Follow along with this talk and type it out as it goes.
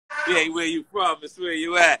You ain't where you from. It's where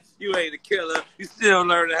you at. You ain't a killer. You still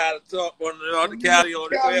learning how to talk on the county on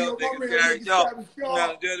the trail, niggas. Yo,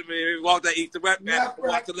 man, gentlemen, walk that east to west,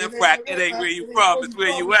 walk to left crack. It ain't where you from. It's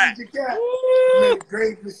where you at. You made a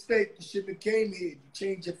grave mistake. You shouldn't have came here. You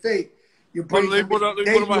changed your fate. You bring let me put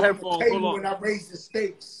on my headphones. Hold on. When I raise the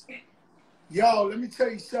stakes. Yo, let me tell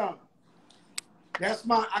you something. That's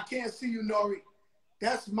my, I can't see you, Nori.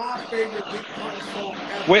 That's my favorite Big Pun song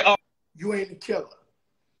ever. Wait, You Ain't a Killer.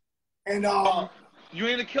 And You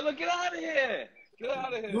Ain't a Killer? Get out of here. Get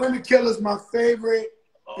out of here. You Ain't a Killer is my favorite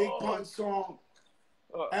Big Pun song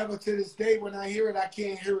ever to this day. When I hear it, I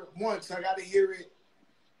can't hear it once. I got to hear it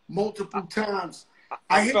multiple times.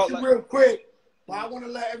 I hit you real quick, but I want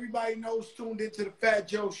to let everybody know who's tuned into the Fat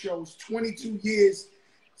Joe Show. It's 22 years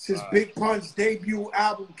since Big Pun's debut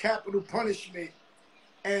album, Capital Punishment.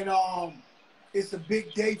 And it's a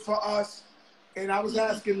big day for us. And I was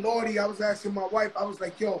asking Lordy, I was asking my wife, I was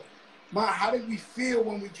like, yo, Ma, how did we feel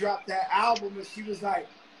when we dropped that album? And she was like,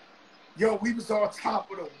 yo, we was on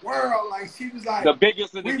top of the world. Like, she was like, the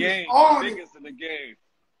biggest in the game. The biggest in the game.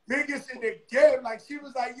 Biggest in the game. Like, she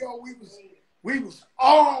was like, yo, we was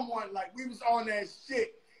on one. Like, we was on that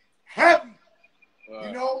shit heavy.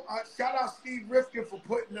 You know, shout out Steve Rifkin for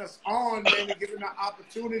putting us on, man, and giving the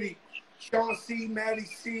opportunity. Sean C, Maddie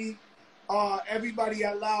C, everybody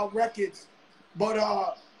at Loud Records.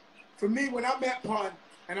 But for me, when I met Pun,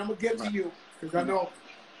 and I'm going to get to you, because I know.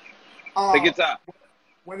 Take your time.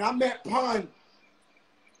 When I met Pun,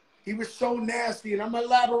 he was so nasty, and I'm going to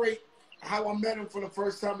elaborate how I met him for the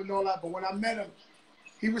first time and all that. But when I met him,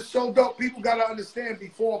 he was so dope. People got to understand,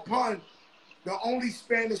 before Pun, the only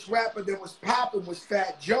Spanish rapper that was popping was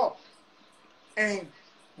Fat Joe. And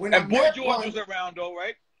when I Boy met George Pun, was around, though,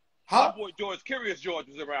 right? Huh? My boy George, Curious George,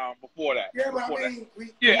 was around before that. Yeah, but before I mean,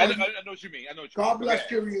 I know what you mean. I know what you mean. God bless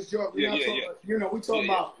Curious George. We're not talking about, you know, we talking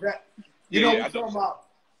about that. You know, we talking about,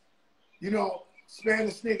 you know,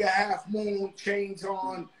 Spanish nigga, half moon, chains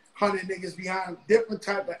on, 100 niggas behind, different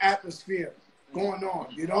type of atmosphere going on,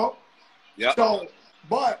 you know? Yeah. So,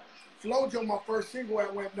 but Flojo, my first single, I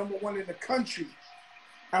went #1 in the country.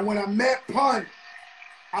 And when I met Pun,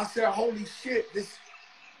 I said, holy shit, this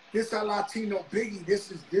our Latino Biggie.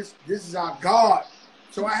 This is our God.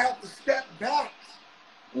 So I had to step back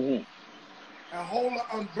and hold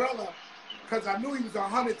the umbrella, because I knew he was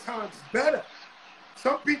 100 times better.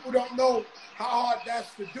 Some people don't know how hard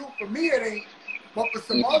that's to do. For me, it ain't. But for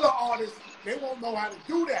some other artists, they won't know how to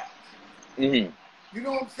do that. You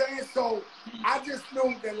know what I'm saying? So I just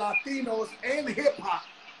knew that Latinos and hip hop,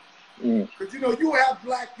 because you know, you have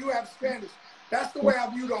black, you have Spanish. That's the way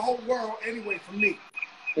I view the whole world anyway for me.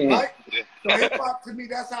 Right? So hip hop to me,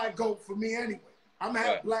 that's how it go for me anyway. I'm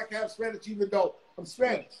half black, half Spanish, even though I'm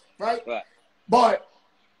Spanish, right? But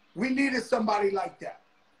we needed somebody like that.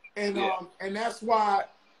 And and that's why,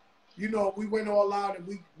 you know, we went all out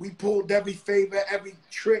and we pulled every favor, every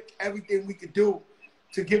trick, everything we could do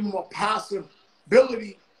to give him a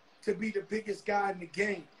possibility to be the biggest guy in the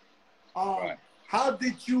game. How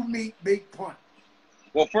did you meet Big Pun?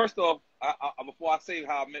 Well, first off, before I say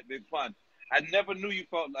how I met Big Pun, I never knew you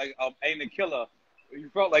felt like Ain't a Killer. You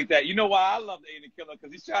felt like that. You know why I loved Ain't a Killer?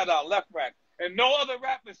 Because he shouted out Left Rack. And no other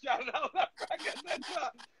rapper shouted out Left Rack at that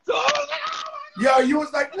time. So I was like, oh my God. Yo, you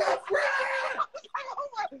was like, Left Rack!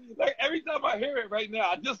 Like, every time I hear it right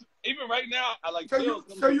now, even right now, I like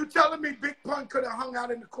So you telling me Big Pun could have hung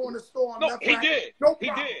out in the corner store on Left Rack? He did. No he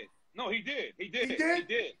problem. did. No, he did. He did.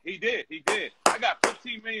 He did? He did. I got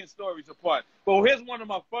 15 million stories apart. But here's one of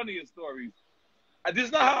my funniest stories. This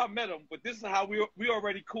is not how I met him, but this is how we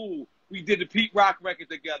already cool. We did the Pete Rock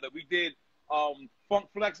record together. We did Funk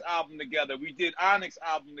Flex album together. We did Onyx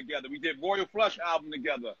album together. We did Royal Flush album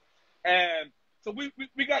together. And so we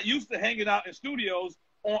got used to hanging out in studios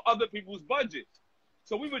on other people's budgets.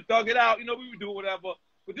 So we would thug it out. You know, we would do whatever.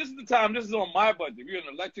 But this is the time. This is on my budget. We're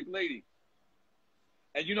an Electric Lady.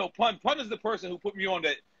 And, you know, Pun is the person who put me on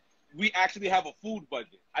that we actually have a food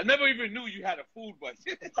budget. I never even knew you had a food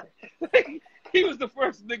budget. He was the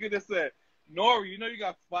first nigga that said, Nori, you know you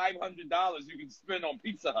got $500 you can spend on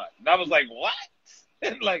Pizza Hut. And I was like, what?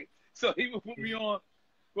 And like, so he would put me on,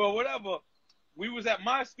 well, whatever. We was at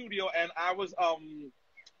my studio and I was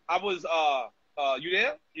you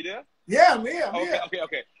there? You there? Yeah, I'm here.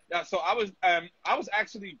 Okay. Yeah, so I was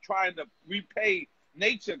actually trying to repay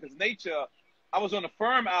Nature, because Nature, I was on the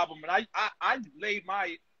Firm album and I laid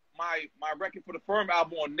my record for the Firm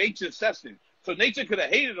album on Nature's session. So Nature could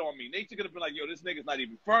have hated on me. Nature could have been like, yo, this nigga's not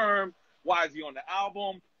even Firm. Why is he on the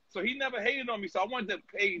album? So he never hated on me. So I wanted to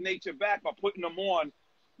pay Nature back by putting him on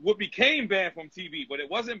what became Banned from TV, but it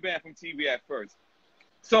wasn't Banned from TV at first.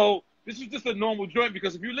 So This was just a normal joint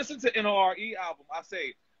because if you listen to NORE album, I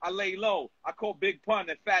say, I lay low. I call Big Pun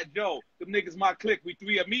and Fat Joe. Them niggas my clique. We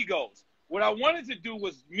three amigos. What I wanted to do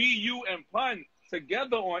was me, you, and Pun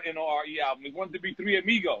together on NORE album. We wanted to be three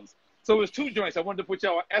amigos. So it was two joints. I wanted to put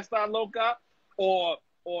y'all on Esta Loca or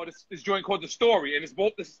this joint called The Story. And it's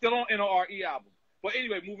still on NORE album. But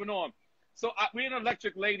anyway, moving on. So we're an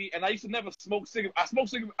Electric Lady, and I used to never smoke cigarettes.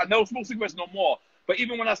 I never smoke cigarettes no more. But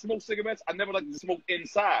even when I smoke cigarettes, I never liked to smoke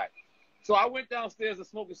inside. So I went downstairs to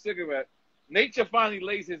smoke a cigarette. Nature finally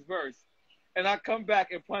lays his verse, and I come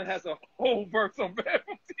back and Pun has a whole verse on Bad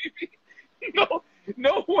from TV.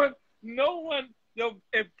 No one. Yo,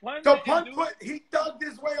 if Pun. So Pun he thugged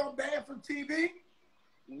his way on Bad from TV.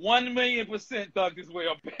 1,000,000% thugged his way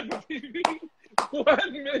on Bad from TV.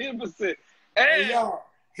 1,000,000%. And hey, yo,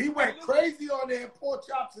 he went crazy on there, pork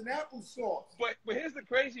chops and applesauce. But here's the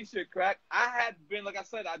crazy shit, Crack. I had been, like I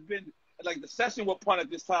said, I'd been like the session with Pun at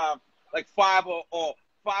this time, like 5 or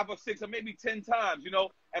 6 or maybe 10 times,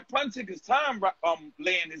 and Pun took his time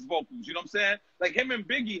laying his vocals, you know what I'm saying? Like him and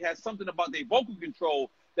Biggie had something about their vocal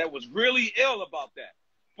control that was really ill about that.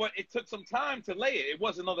 But it took some time to lay it. It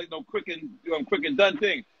wasn't no quick and done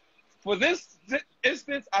thing. For this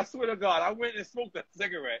instance, I swear to God, I went and smoked a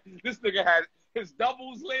cigarette. This nigga had his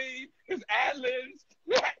doubles laid, his ad-libs.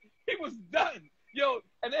 He was done. Yo,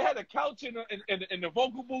 and they had a couch in the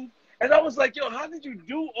vocal booth. And I was like, yo, how did you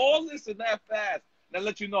do all this in that fast? And I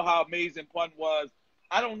let you know how amazing Pun was.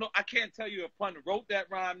 I don't know. I can't tell you if Pun wrote that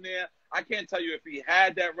rhyme there. I can't tell you if he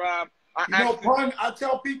had that rhyme. Pun, I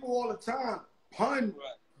tell people all the time, Pun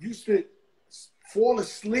used to fall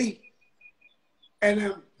asleep and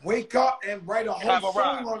then wake up and write a whole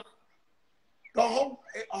song on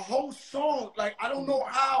a whole song. Like, I don't know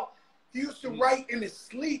how he used to write in his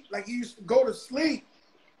sleep. Like, he used to go to sleep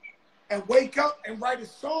and wake up and write a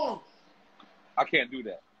song. I can't do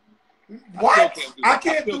that. What? I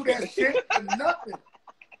can't do that shit for nothing.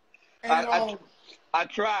 And I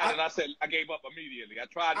tried, and I said I gave up immediately. I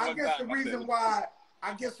tried. I guess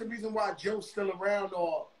the reason why Joe's still around,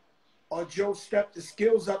 or Joe stepped the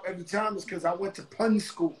skills up every time, is because I went to Pun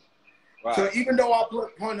school. Right. So even though I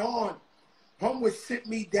put Pun on, Pun would sit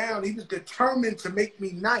me down. He was determined to make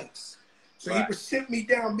me nice. So he would sit me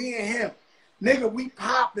down, me and him. Nigga, we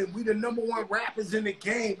popping. We the #1 rappers in the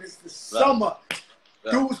game. It's the summer.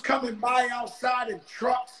 Dudes coming by outside in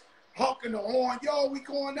trucks, honking the horn. Yo, we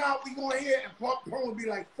going out, we going here. And Pun would be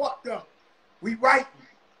like, fuck them. We writing.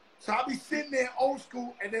 So I'll be sitting there old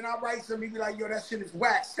school, and then I write something. He be like, yo, that shit is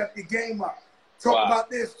whack. Step your game up. Talk about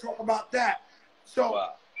this, talk about that. So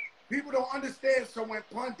people don't understand. So when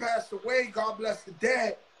Pun passed away, God bless the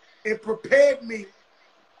dead, it prepared me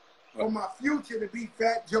for my future to be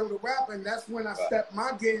Fat Joe the rapper, and that's when I stepped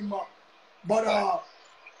my game up. But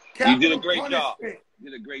you did a great job. You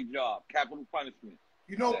did a great job. Capital Punishment.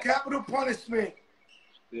 Capital Punishment.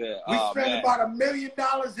 Yeah. We spent about $1 million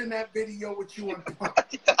in that video with you and Pun.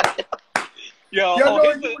 Yo, you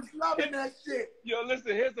was loving that shit. Yo,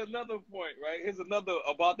 listen, here's another point, right? Here's another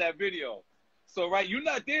about that video. So, right, you're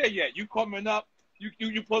not there yet. You coming up,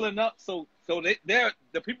 you pulling up. So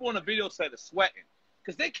the people on the video set are sweating.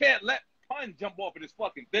 Because they can't let Pun jump off of this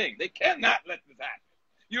fucking thing. They cannot let this happen.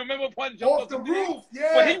 You remember Pun jumped off the roof?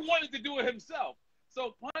 Yeah. But he wanted to do it himself.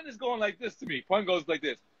 So Pun is going like this to me. Pun goes like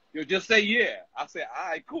this. Yo, just say yeah. I say, all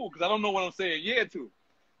right, cool, because I don't know what I'm saying yeah to.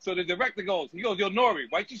 So the director goes, yo, Nori,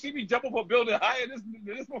 why you see me jump up a building higher than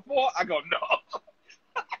this before? I go,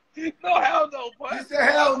 no. No, hell no, Pun. You said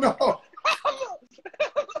hell no.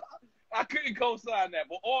 I couldn't co-sign that.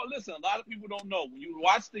 But listen, a lot of people don't know. When you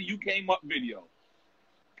watch the You Came Up video,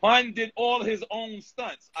 Pun did all his own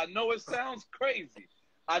stunts. I know it sounds crazy.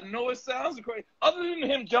 Other than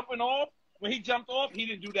him jumping off, when he jumped off, he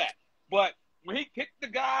didn't do that. But when he kicked the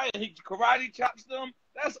guy and he karate chops them,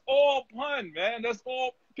 that's all Pun, man. That's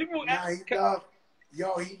all. People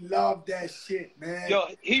he loved that shit, man. Yo,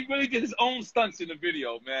 he really did his own stunts in the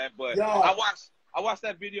video, man. But I watched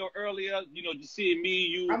that video earlier, just seeing me,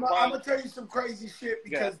 you. I'm going to tell you some crazy shit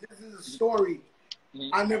because this is a story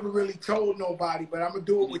I never really told nobody, but I'm going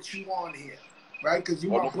to do it with you on here, right? Because you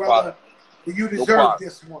my brother, and you deserve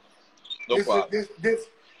this one. This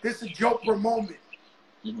is a Joker moment.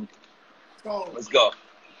 So let's go.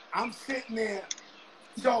 I'm sitting there.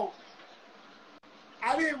 So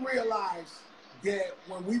I didn't realize that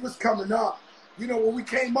when we was coming up, when we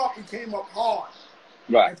came up hard.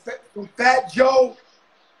 Right. From Fat Joe,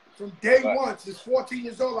 from day one, since 14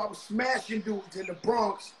 years old, I was smashing dudes in the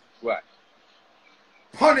Bronx. Right.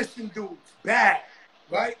 Punishing dudes bad.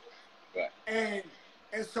 Right? Right.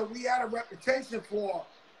 And so we had a reputation for,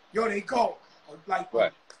 they go.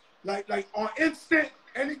 Like on instant,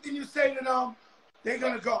 anything you say to them, they're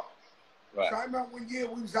gonna go. Right. So I remember one year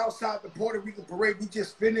we was outside the Puerto Rican parade. We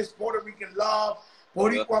just finished Puerto Rican Love,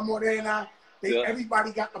 Boricua Morena.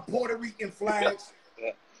 Everybody got the Puerto Rican flags.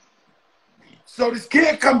 Yeah. So this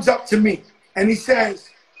kid comes up to me and he says,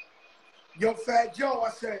 yo, Fat Joe.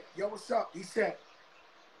 I said, yo, what's up? He said,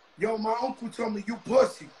 yo, my uncle told me you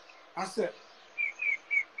pussy. I said,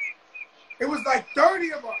 it was like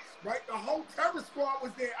 30 of us, right? The whole terror squad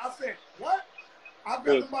was there. I said, what? I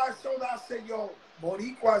grabbed him by his shoulder. I said, yo,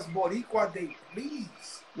 Boricua's Boricua Day,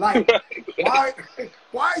 please. Like,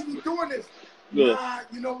 why are you doing this? Yeah. Nah,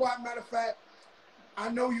 you know what? Matter of fact, I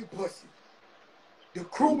know you pussy. The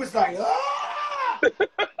crew was like, ah!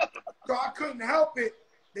 So I couldn't help it.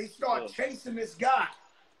 They start chasing this guy.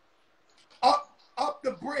 Up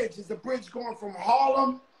the bridge. There's a bridge going from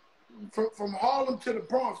Harlem, from Harlem to the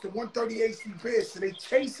Bronx, the 138th Street Bridge. So they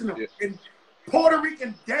chasing him in Puerto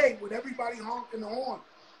Rican Day with everybody honking the horn.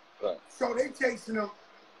 Right. So they chasing him.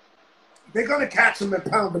 They're gonna catch him and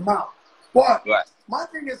pound him out. But my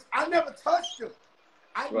thing is, I never touched him.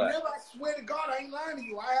 I swear to God, I ain't lying to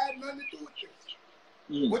you. I had nothing to do with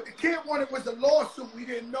this. What the kid wanted was a lawsuit. We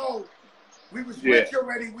didn't know. We was rich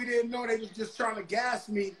already. We didn't know they was just trying to gas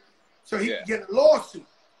me so he could get a lawsuit.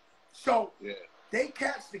 So they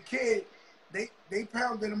catch the kid. They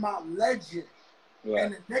pounded him out legend. Right.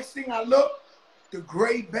 And the next thing I look, the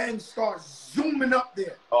gray Benz starts zooming up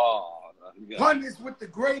there. Oh, no, Pun with the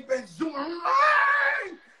gray Benz zooming.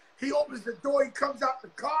 He opens the door. He comes out the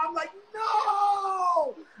car. I'm like,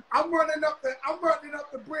 no! I'm running up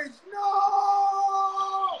the bridge.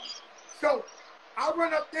 No! So I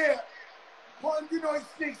run up there. Pun, you know, he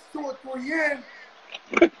sneaks 2 or 3 in.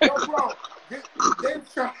 Yo, bro, they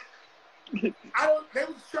was trying. They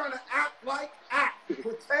was trying to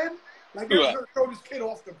pretend like they was gonna throw this kid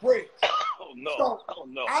off the bridge. Oh no! So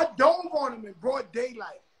I dove on him in broad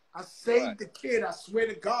daylight. I saved the kid. I swear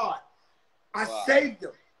to God, I saved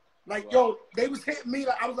him. Like yo, they was hitting me.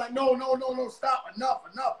 Like I was like, no, stop, enough.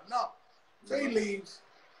 So he leaves.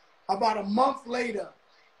 About a month later,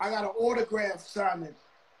 I got an autograph signing,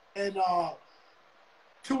 and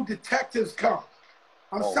 2 detectives come.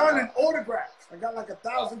 I'm signing autographs. I got like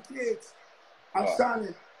 1,000 kids. I'm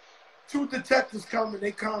signing. 2 detectives come and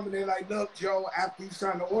they come and they're like, look, Joe, after you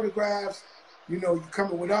sign the autographs, you know, you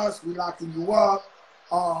coming with us, we locking you up.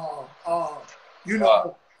 You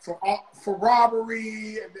know, for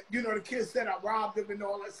robbery. And, you know, the kid said I robbed him and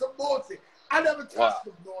all that. Some bullshit. I never touched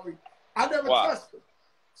him, Nori. I never touched him.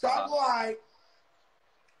 So I go, all right.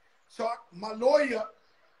 So my lawyer,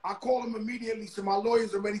 I call him immediately. So my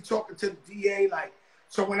lawyer's already talking to the DA. Like,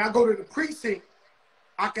 so when I go to the precinct,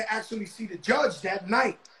 I can actually see the judge that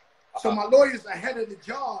night. So my lawyer's ahead of the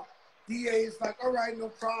job. DA is like, all right, no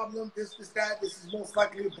problem. This, that. This is most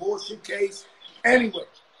likely a bullshit case. Anyway.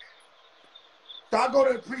 So I go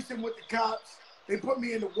to the precinct with the cops. They put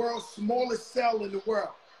me in the world's smallest cell in the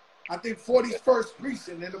world. I think 41st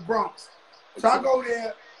precinct in the Bronx. So I go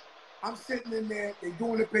there. I'm sitting in there. They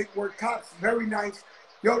doing the paperwork. Cops, very nice.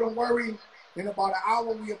 Yo, don't worry. In about an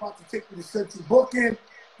hour, we about to take you to central booking.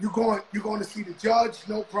 You're going to see the judge.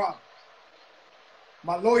 No problem.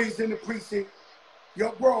 My lawyer's in the precinct.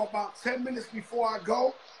 Yo, bro, about 10 minutes before I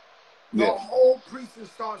go, the whole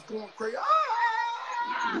precinct starts going crazy.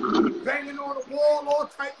 Banging on the wall, all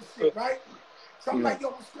type of shit, right? So I'm like, yo,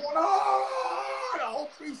 what's going on? The whole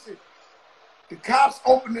precinct. The cops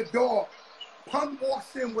open the door. Pun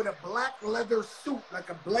walks in with a black leather suit, like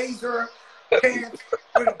a blazer, pants,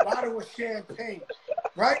 with a bottle of champagne.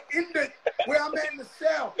 Right? Where I'm at in the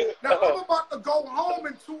cell. Now, I'm about to go home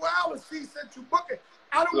in 2 hours. She said you booking.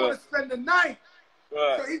 I don't want to spend the night.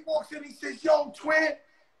 So he walks in, he says, yo, twin,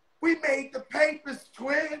 we made the papers,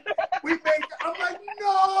 twin. I'm like,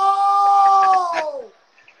 no!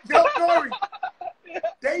 Yo, Dory,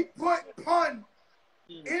 they put Pun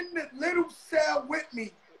in the little cell with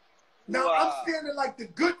me. Now, I'm standing like the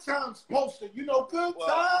Good Times poster. You know, Good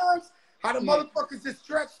Times? How the motherfuckers is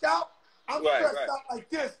stretched out? I'm stretched out like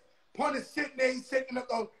this. Pun is sitting there, he's taking up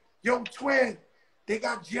the, yo, twin, they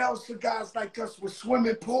got jails for guys like us with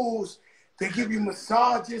swimming pools. They give you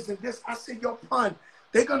massages and this. I said, yo, Pun,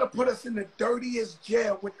 they're going to put us in the dirtiest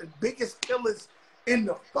jail with the biggest killers in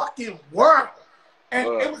the fucking world. And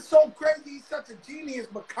it was so crazy. He's such a genius,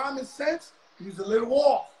 but common sense, he was a little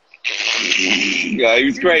off. Yeah, he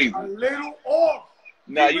was crazy. A little off.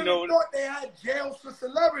 Now, you really know, thought they had jails for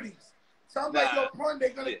celebrities. So I'm like, yo, Pun, they're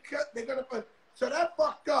going to put. So that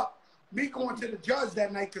fucked up me going to the judge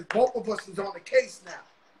that night because both of us is on the case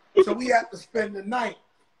now. So we have to spend the night.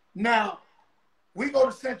 Now, we go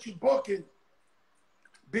to Central Booking,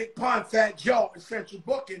 Big Pun, Fat Joe, and Central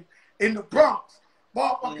Booking in the Bronx.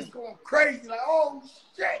 Motherfuckers going crazy, like, oh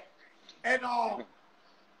shit. And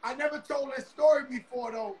I never told this story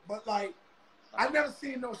before though, but like, I never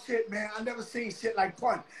seen no shit, man. I never seen shit like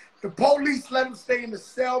Pun. The police let him stay in the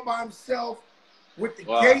cell by himself with the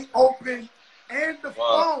gate open and the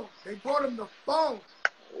phone. They brought him the phone.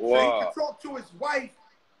 So he could talk to his wife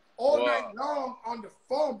all night long on the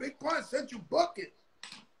phone. Big Pun sent you booking,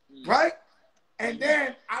 right? And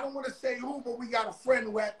then, I don't want to say who, but we got a friend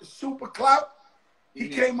who had the super clout. He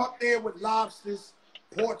came up there with lobsters,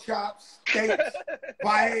 pork chops, steaks,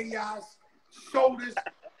 paellas, sodas.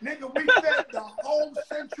 Nigga, we fed the whole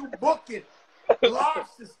central booking.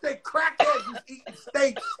 Lobster steak, crackheads was eating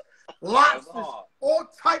steaks, lobsters, all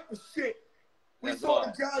type of shit. We saw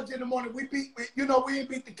the judge in the morning. We didn't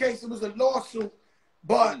beat the case. It was a lawsuit.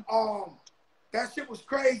 But that shit was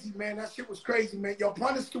crazy, man. That shit was crazy, man. Yo,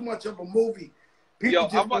 Pun is too much of a movie. People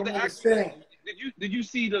just don't understand. Did you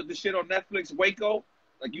see the shit on Netflix, Waco?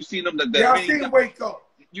 Like you seen them? Yeah, I seen Waco.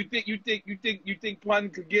 You think Pun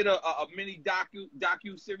could get a mini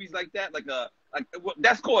docu series like that?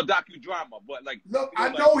 That's called docudrama, but like look, I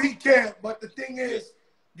know he can, but the thing is,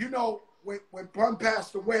 you know, when Pun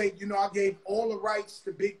passed away, you know, I gave all the rights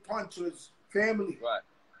to Big Pun to his family. Right.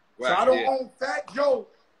 So I don't own Fat Joe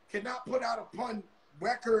cannot put out a Pun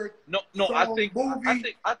record. No, I think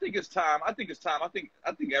it's time. I think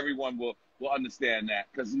everyone will understand that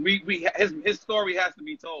because his story has to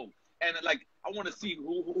be told. And like I want to see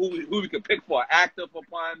who we could pick for an actor for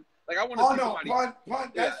Pun. Like I want to see somebody.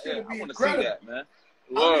 Pun, that should be incredible. I want to see that, man.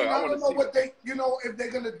 I don't know what they, you know, if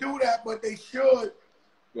they're gonna do that, but they should.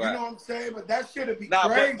 Right. You know what I'm saying? But that should be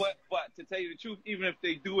crazy. But to tell you the truth, even if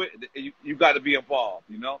they do it, you got to be involved.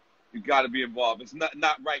 You know, you got to be involved. It's not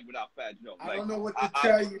right without Fat Joe. I don't know what to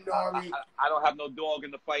tell you, Nori. I don't have no dog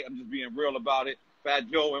in the fight. I'm just being real about it. Fat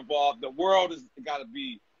Joe involved. The world has got to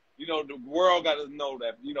be. You know, the world got to know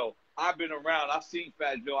that. You know, I've been around. I've seen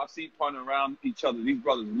Fat Joe. I've seen Pun around each other. These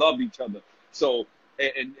brothers love each other. So,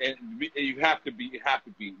 and you have to be. It have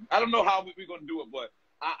to be. I don't know how we're gonna do it, but.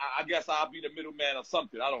 I guess I'll be the middleman or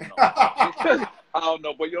something. I don't know. I don't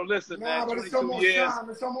know. But yo, listen, man. But it's almost time.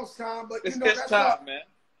 It's almost time. But you know, that's time, man.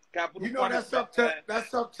 Capital you know, that's up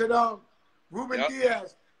to them. Ruben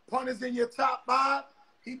Diaz. Pun is in your top 5.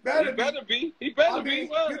 He better be. He better be.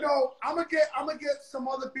 You know, I'm gonna get some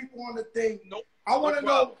other people on the thing. Nope. I want to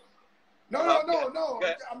know. No.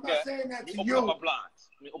 I'm not saying that to you.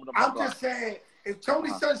 I'm just saying if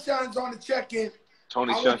Tony Sunshine's on the check-in.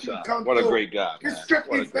 Tony Sunshine, what a great guy, man. It's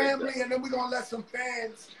strictly family, and then we're going to let some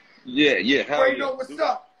fans. Yeah, hell yeah. Know what's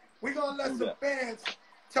up. We're going to let some fans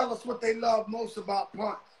tell us what they love most about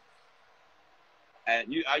Pun. And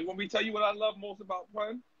you want me to tell you what I love most about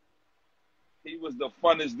Pun? He was the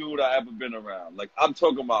funnest dude I ever been around. Like, I'm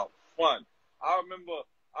talking about fun. I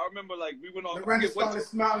remember like, we went on. Lorena started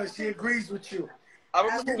smiling. She agrees with you. I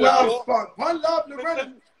remember he loves fun. Pun loved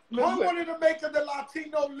Lorena. Pun wanted to make her the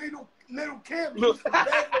Latino little Kim.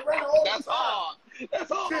 That's hard.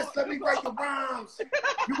 Sis, let me write the rhymes.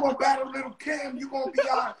 You gonna battle little Kim. You gonna be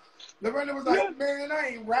on. Lorena was like, man, I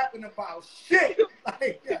ain't rapping about shit.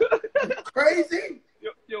 Like, crazy.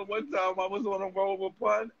 Yo, one time I was on a road with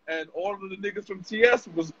Pun, and all of the niggas from TS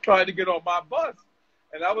was trying to get on my bus.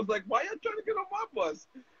 And I was like, why y'all trying to get on my bus?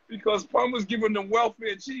 Because Pun was giving them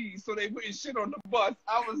welfare cheese, so they wouldn't shit on the bus.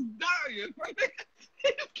 I was dying.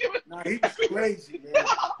 He was crazy, man.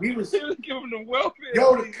 He was giving them welfare.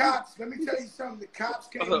 Yo, the cops, let me tell you something. The cops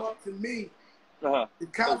came up to me. The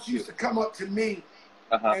cops used to come up to me,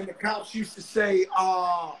 and the cops used to say,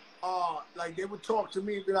 like they would talk to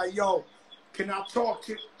me and be like, yo, can I talk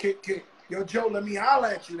to, yo, Joe, let me holler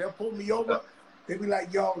at you. They'll pull me over. They'd be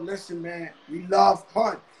like, yo, listen, man, we love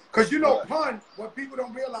Pun. Because, you know, Pun, what people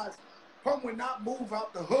don't realize, Pun would not move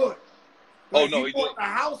out the hood. Like, he bought a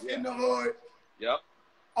house in the hood. Yep.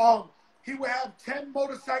 He would have 10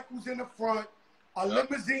 motorcycles in the front, a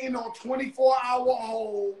limousine on 24-hour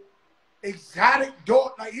hold, exotic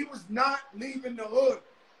door. Like, he was not leaving the hood.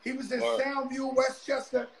 He was in Soundview,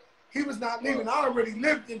 Westchester. He was not leaving. I already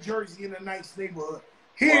lived in Jersey in a nice neighborhood.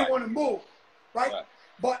 He didn't want to move, right?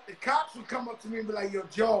 But the cops would come up to me and be like, yo,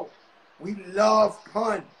 Joe, we love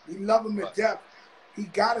Pun. We love him to death. He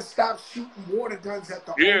got to stop shooting water guns at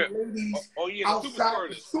the old ladies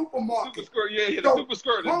outside the supermarket. The super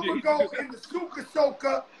skirt. Pun would go in the super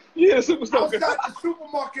soaker. Super soaker. Outside the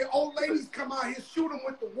supermarket, old ladies come out here, shoot them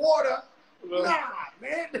with the water. Nah,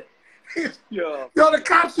 man. Yo, the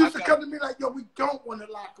cops used to come to me like, yo, we don't want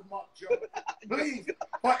to lock him up, Joe. Please.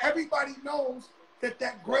 But everybody knows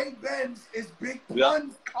that gray Benz is Big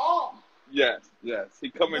Pun's car. Yes. He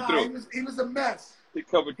coming through. He was a mess. He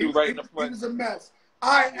coming through right in the front. He was a mess.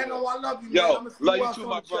 All right, Eno, I love you, man. Yo, I'm gonna see love you you else too, on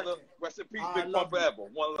my the brother. check-in. Rest in peace, I Big love Pun you. forever.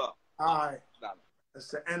 One love. All right. Nah. That's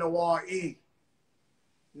the N-O-R-E.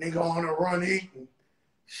 Nigga on the run eating.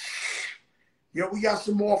 Yo, we got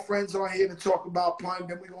some more friends on here to talk about Pun.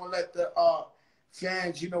 Then we're going to let the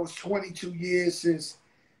fans, you know, it's 22 years since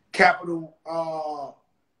capital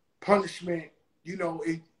punishment,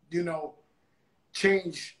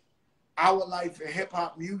 changed our life in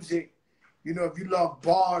hip-hop music. You know, if you love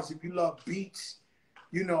bars, if you love beats,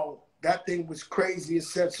 you know, that thing was crazy. It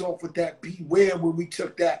sets off with that Beware when we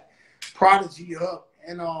took that Prodigy hook.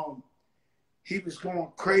 And he was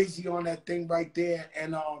going crazy on that thing right there.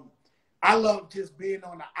 And I love just being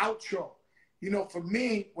on the outro. You know, for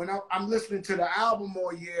me, when I'm listening to the album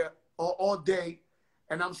all day,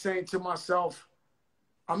 and I'm saying to myself,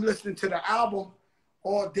 I'm listening to the album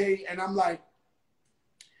all day, and I'm like,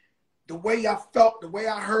 the way I felt, the way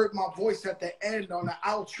I heard my voice at the end on the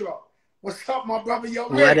outro. What's up, my brother? Yo,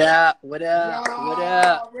 Rick. What up? What up? Yo, What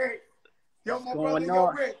up? Rick. Yo, my What's brother, going yo,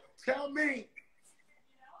 on? Rick. Tell me,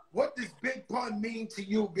 what does Big Pun mean to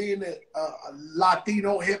you being a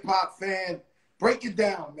Latino hip-hop fan? Break it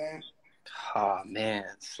down, man. Oh, man.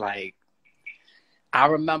 It's like, I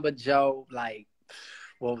remember Joe, like,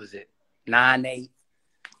 what was it? 9-8,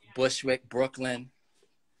 Bushwick, Brooklyn,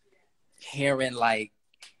 hearing, like,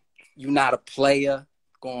 You Not a Player,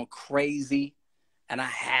 going crazy. And I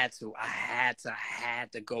had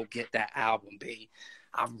to go get that album, B.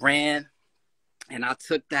 I ran and I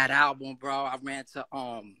took that album, bro. I ran to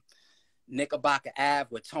Knickerbocker Ave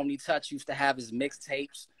where Tony Touch used to have his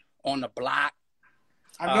mixtapes on the block.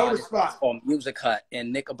 I know the spot. On Music Hut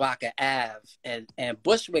in Knickerbocker Ave. And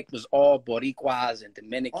Bushwick was all Boricuas and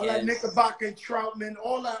Dominicans. All that Knickerbocker and Troutman,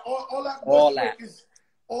 all that Bushwick is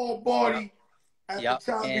all body at the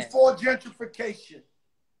time, and before gentrification.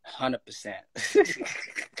 100%.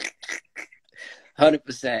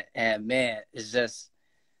 100%. And man, it's just,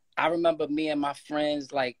 I remember me and my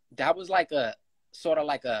friends, like, that was like a sort of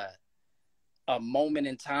like a moment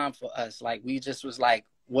in time for us. Like, we just was like,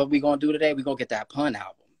 what we gonna do today? We gonna get that Pun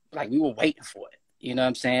album. Like, we were waiting for it. You know what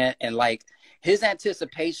I'm saying? And like, his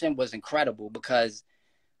anticipation was incredible because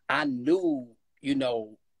I knew, you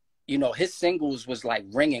know, his singles was like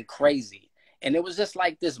ringing crazy. And it was just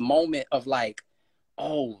like this moment of like,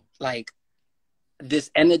 oh, like, this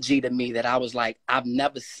energy to me that I was like, I've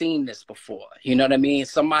never seen this before. You know what I mean?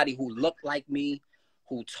 Somebody who looked like me,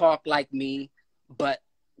 who talked like me, but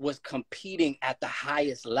was competing at the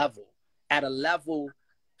highest level, at a level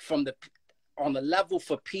on the level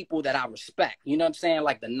for people that I respect. You know what I'm saying?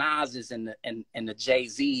 Like the Nas's and the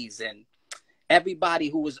Jay-Z's and everybody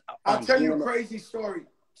who was. I'll tell you a crazy story.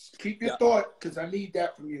 Keep your thought, because I need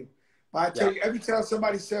that from you. But I tell you, every time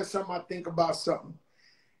somebody says something, I think about something.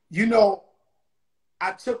 You know,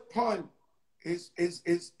 I took Pun. His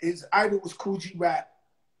idol was Kool G Rap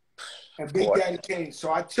and Big Daddy Kane.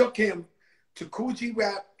 So I took him to Kool G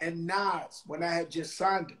Rap and Nas when I had just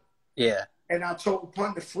signed him. Yeah. And I told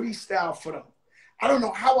Pun to freestyle for them. I don't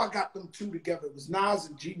know how I got them two together. It was Nas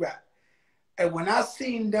and G Rap. And when I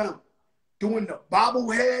seen them doing the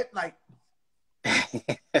bobblehead, like,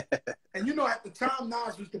 and you know, at the time,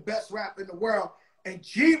 Nas was the best rapper in the world, and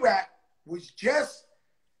G Rap was just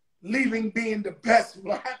leaving being the best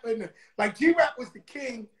rapper. Like, G Rap was the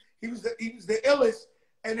king. He was the illest,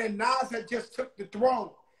 and then Nas had just took the throne.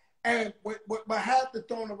 And what had the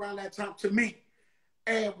throne around that time to me.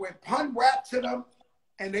 And when Pun rapped to them,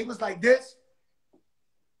 and they was like this,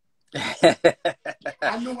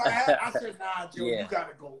 I knew I said, nah, Joe, you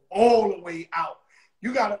gotta go all the way out.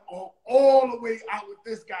 You gotta go all the way out with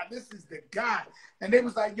this guy. This is the guy. And they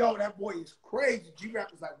was like, yo, that boy is crazy.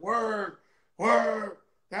 G-Rap was like, word.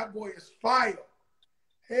 That boy is fire.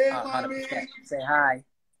 Hey, mommy. Say hi.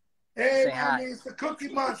 Hey, Say mommy, hi. it's the Cookie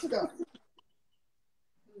Monster.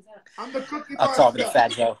 I'm the Cookie I'm Monster. talking to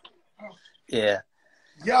Fat Joe. Yeah.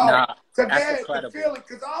 Yo, so that's man, incredible. the feeling,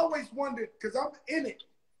 because I always wondered, because I'm in it.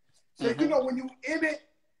 So, you know, when you in it,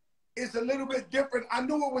 it's a little bit different. I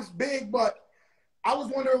knew it was big, but I was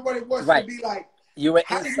wondering what it was to be like. You were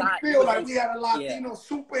How inside. did you feel like we had a Latino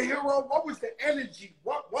superhero? What was the energy?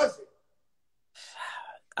 What was it?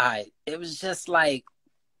 It was just like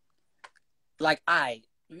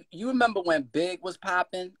you remember when Big was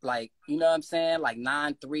popping? Like, you know what I'm saying? Like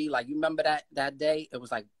 9-3. Like, you remember that day? It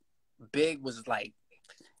was like Big was like,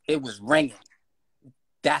 it was ringing.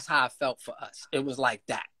 That's how I felt for us. It was like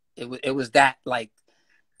that. It was that, like,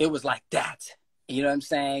 it was like that. You know what I'm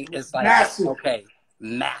saying? It's like, massive. Okay,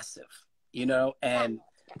 massive. You know, and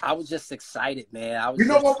I was just excited, man. You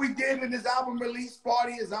know what we did in his album release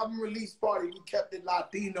party? We kept it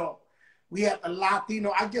Latino. We had the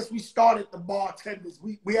Latino. I guess we started the bartenders.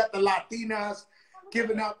 We had the Latinas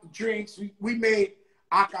giving out the drinks. We made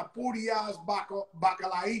acapullas,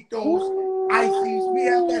 bacalaitos, ices. We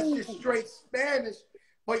had that shit straight Spanish.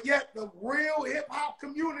 But yet the real hip hop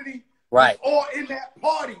community was all in that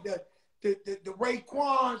party. The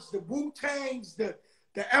Raekwons, the Wu-Tangs, the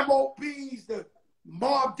MOPs, the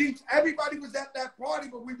Mobb Deeps. Everybody was at that party,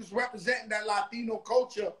 but we was representing that Latino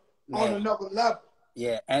culture on another level.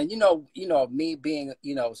 Yeah, and me being,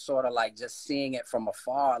 sort of like just seeing it from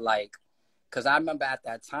afar, like, because I remember at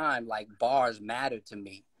that time, like, bars mattered to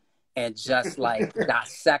me, and just like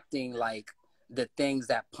dissecting like the things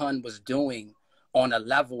that Pun was doing on a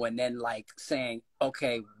level, and then like saying,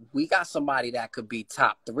 okay, we got somebody that could be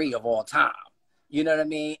top 3 of all time. You know what I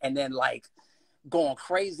mean? And then like going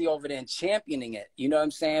crazy over there and championing it. You know what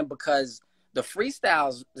I'm saying? Because the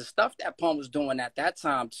freestyles, the stuff that Pun was doing at that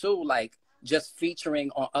time too, like just featuring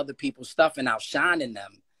on other people's stuff and outshining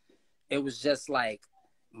them, it was just like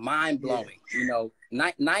mind blowing. Yeah.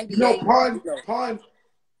 98.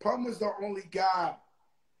 Pun was the only guy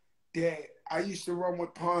that I used to run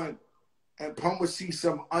with Pun, and Pun would see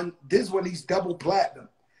some. This is when he's double platinum.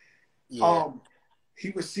 Yeah. He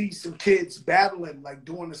would see some kids battling, like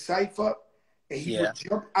doing a cipher, and he would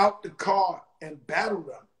jump out the car and battle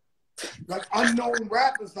them, like unknown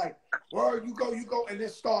rappers. Like, word, you go, and then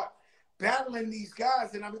start battling these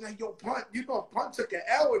guys, and I was like, yo, Pun, if Pun took an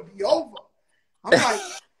L, it'd be over. I'm like,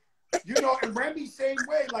 and Remy same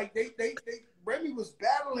way, like they Remy was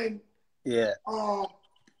battling,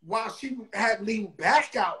 while she had leaned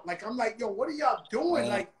back out. Like, I'm like, yo, what are y'all doing?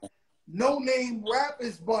 Like, no name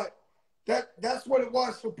rappers, but that's what it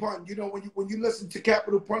was for Pun. When you listen to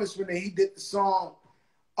Capital Punishment and he did the song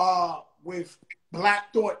with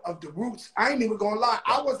Black Thought of the Roots, I ain't even gonna lie,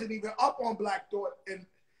 I wasn't even up on Black Thought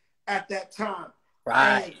at that time.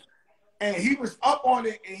 Right. And he was up on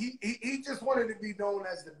it, and he just wanted to be known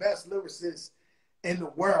as the best lyricist in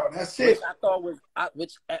the world. That's it. Which I thought was,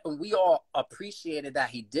 we all appreciated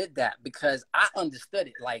that he did that, because I understood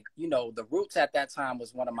it. Like, the Roots at that time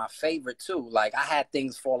was one of my favorite too. Like, I had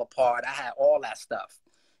Things Fall Apart. I had all that stuff,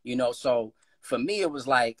 so for me, it was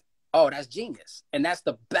like, oh, that's genius. And that's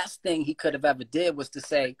the best thing he could have ever did, was to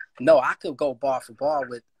say, no, I could go bar for bar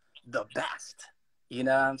with the best. You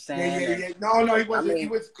know what I'm saying? Yeah. No, he wasn't. He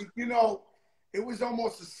was, it was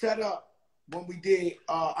almost a setup when we did,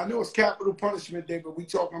 I know it's Capital Punishment Day, but we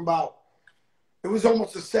talking about, it was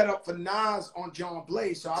almost a setup for Nas on John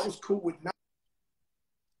Blaze, so I was cool with Nas.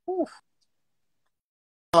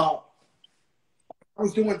 I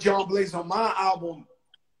was doing John Blaze on my album.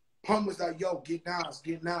 Pun was like, yo, get Nas,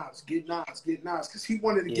 because he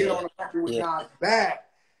wanted to get on the record with Nas bad.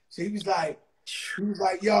 So he was like,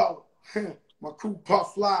 yo, my crew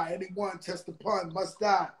puff fly, anyone test the Pun must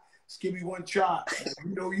die. Just give me one try.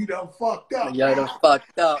 You done fucked up. Yo, done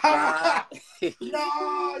fucked up, right?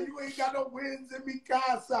 No, you ain't got no wins in mi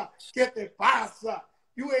casa. Que te pasa?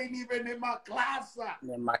 You ain't even in my clasa.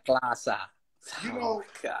 In my clasa.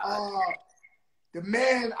 The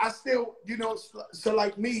man, I still, so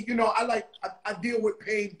like me, I deal with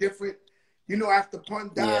pain different. After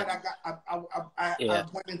Pun died, I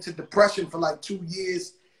went into depression for like 2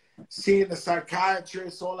 years, seeing a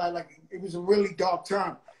psychiatrist, all that. Like, it was a really dark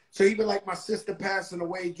time. So even like my sister passing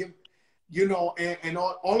away, and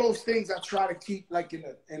all those things I try to keep like in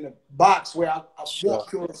a box where I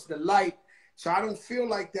walk towards the light, so I don't feel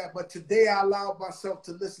like that. But today I allowed myself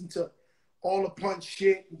to listen to all the Pun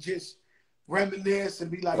shit and just reminisce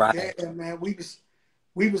and be like, damn, man, we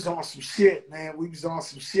was on some shit, man. We was on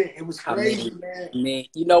some shit. It was crazy, man.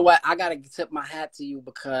 You know what? I gotta tip my hat to you,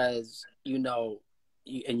 because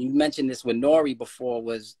and you mentioned this with Nori before,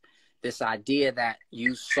 was this idea that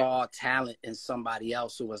you saw talent in somebody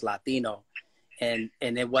else who was Latino, and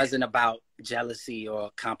it wasn't about jealousy or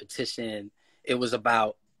competition. It was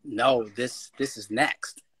about, no, this is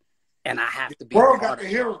next, and I have to be world got to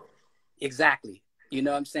hear it. Exactly. You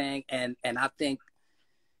know what I'm saying? And I think,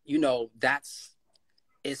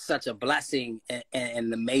 it's such a blessing and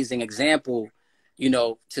an amazing example,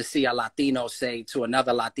 to see a Latino say to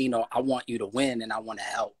another Latino, I want you to win and I want to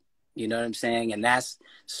help. You know what I'm saying? And that's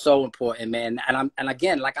so important, man. And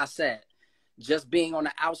again, like I said, just being on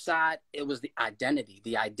the outside, it was the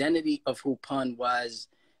identity of who Pun was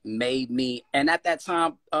made me. And at that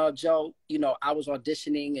time, Joe, I was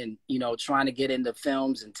auditioning and, trying to get into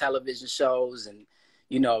films and television shows and,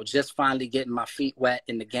 just finally getting my feet wet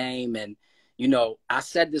in the game. And, I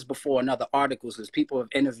said this before in other articles, because people have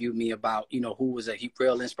interviewed me about, who was a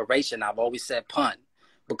real inspiration. I've always said Pun,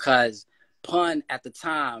 because Pun at the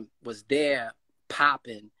time was there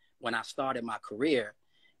popping when I started my career.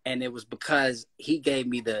 And it was because he gave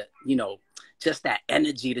me the, you know, just that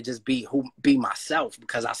energy to just be myself,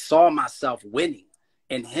 because I saw myself winning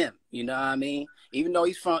in him. You know what I mean? Even though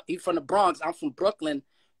he's from the Bronx, I'm from Brooklyn.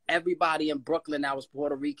 Everybody in Brooklyn that was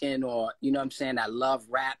Puerto Rican, or, you know what I'm saying, that love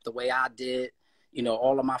rap the way I did, you know,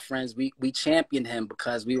 all of my friends, we championed him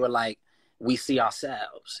because we were like, we see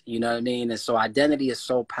ourselves, you know what I mean? And so identity is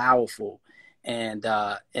so powerful. And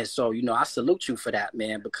so, you know, I salute you for that,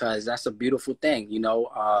 man, because that's a beautiful thing. You know,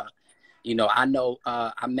 I know,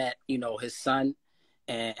 I met, you know, his son,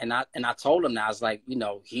 and I told him that, I was like, you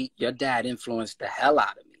know, your dad influenced the hell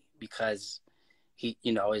out of me, because he,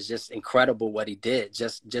 you know, it's just incredible what he did,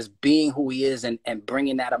 just being who he is, and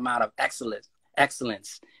bringing that amount of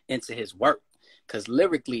excellence into his work. Because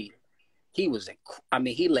lyrically, he was,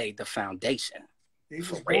 he laid the foundation. He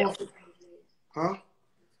was born for, huh?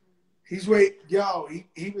 He was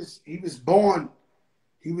born.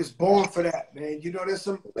 He was born for that, man. You know, there's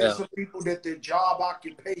some people that their job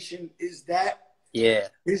occupation is that. Yeah.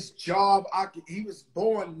 His job, he was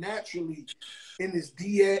born naturally in his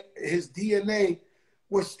DNA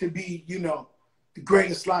was to be, you know, the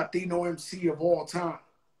greatest Latino MC of all time.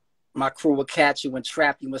 My crew will catch you and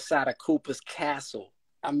trap you inside of Cooper's castle.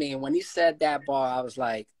 I mean, when he said that bar, I was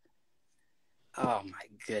like, oh my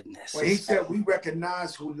goodness. Well, he said, we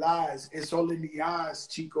recognize who lies. It's all in the eyes,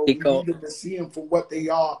 Chico. We need them to see them for what they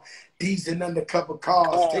are. These and undercover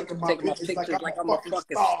cars. Taking my pictures like I'm a fucking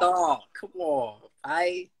star. Come on.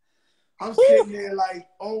 I'm sitting there like,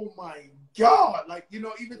 oh my God. Like, you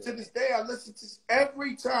know, even to this day, I listen to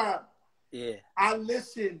every time I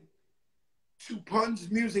listen to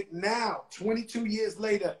Pun's music now, 22 years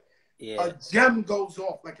later, a gem goes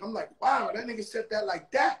off. Like, I'm like, wow, that nigga said that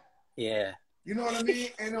like that. Yeah. You know what I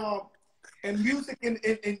mean? And music in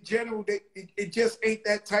general, it just ain't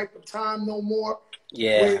that type of time no more.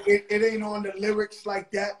 Yeah. Where it ain't on the lyrics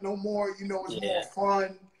like that no more. You know, it's more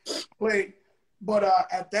fun, play. But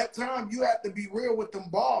at that time, you had to be real with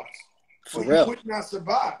them bars. For real. You could not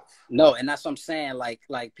survive. No, and that's what I'm saying. Like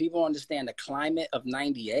people understand the climate of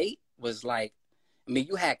 '98 was like, I mean,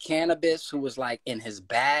 you had Cannabis, who was like in his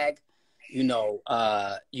bag. You know,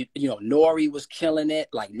 you know, Nori was killing it.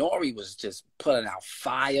 Like, Nori was just putting out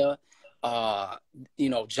fire. You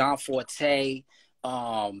know, John Forte,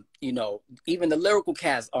 you know, even the lyrical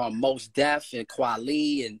cast, Mos Def and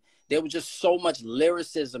Kweli, and there was just so much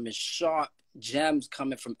lyricism and sharp gems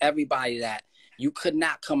coming from everybody that you could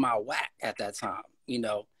not come out whack at that time, you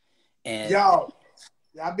know. And yo,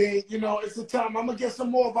 I mean, you know, it's the time. I'm gonna get some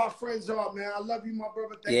more of our friends on, man. I love you, my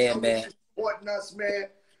brother. Thanks so much for supporting us, man.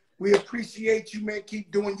 We appreciate you, man.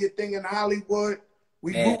 Keep doing your thing in Hollywood.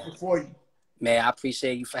 We rooting for you. Man, I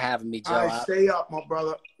appreciate you for having me, Joe. All right, stay up, my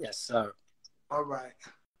brother. Yes, sir. All right.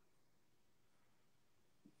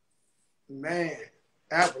 Man,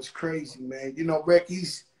 that was crazy, man. You know, Rick,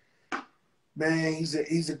 he's a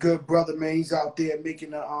good brother, man. He's out there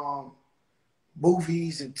making the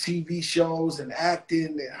movies and TV shows and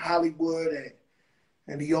acting in Hollywood,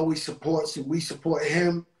 and he always supports, and we support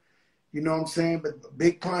him. You know what I'm saying? But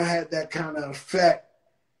Big Pun had that kind of effect.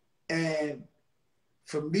 And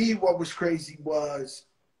for me, what was crazy was,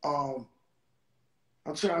 I'm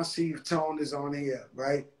trying to see if Tone is on here,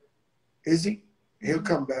 right? Is he? He'll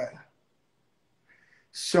come back.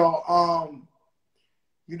 So,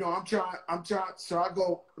 you know, I'm trying, so I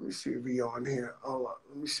go, let me see if he's on here. Hold on,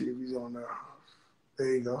 let me see if he's on there.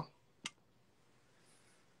 There you go.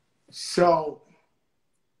 So,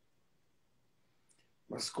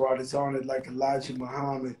 my squad is on it like Elijah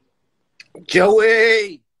Muhammad.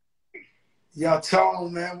 Joey! Yo,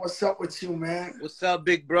 Tone, man, what's up with you, man? What's up,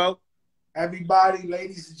 big bro? Everybody,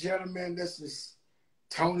 ladies and gentlemen, this is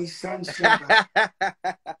Tony Sunshine.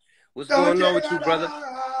 What's going on with you, brother?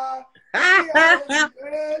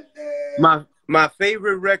 my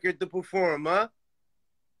favorite record to perform, huh?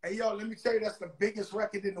 Hey, yo, let me tell you, that's the biggest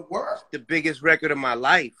record in the world. The biggest record of my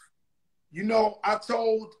life. You know, I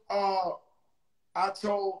told,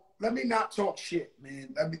 let me not talk shit,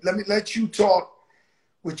 man. Let you talk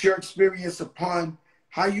with your experience of Pun,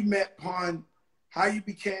 how you met Pun, how you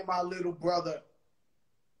became our little brother.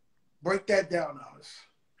 Break that down on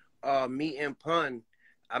us. Meeting Pun.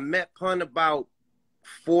 I met Pun about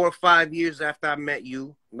 4 or 5 years after I met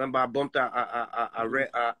you. Remember, I bumped out.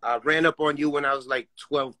 I ran up on you when I was like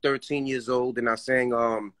 12, 13 years old, and I sang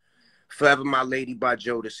 "Forever My Lady" by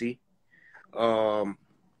Jodeci.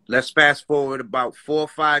 Let's fast forward about 4 or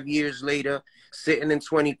 5 years later, sitting in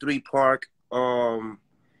 23 Park.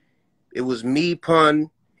 It was me, Pun,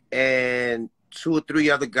 and 2 or 3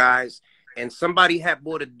 other guys, and somebody had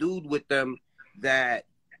brought a dude with them that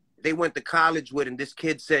they went to college with, and this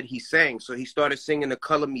kid said he sang. So he started singing the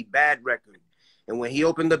Color Me Bad record. And when he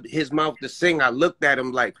opened up his mouth to sing, I looked at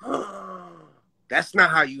him like, oh, that's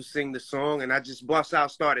not how you sing the song. And I just bust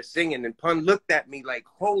out, started singing. And Pun looked at me like,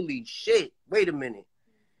 holy shit, wait a minute.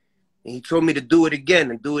 And he told me to do it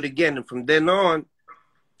again and do it again. And from then on,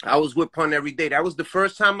 I was with Pun every day. That was the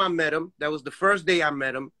first time I met him. That was the first day I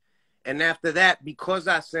met him. And after that, because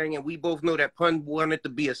I sang, and we both know that Pun wanted to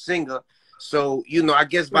be a singer, so, you know, I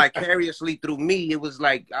guess vicariously through me, it was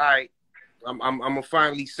like, all right, I'm going to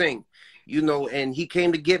finally sing, you know, and he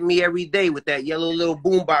came to get me every day with that yellow little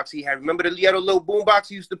boombox he had. Remember the yellow little boombox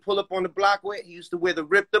he used to pull up on the block with? He used to wear the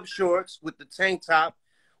ripped up shorts with the tank top,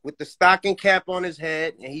 with the stocking cap on his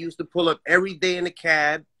head, and he used to pull up every day in the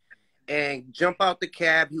cab and jump out the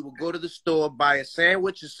cab. He would go to the store, buy a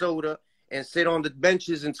sandwich, a soda, and sit on the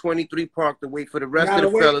benches in 23 Park to wait for the rest of the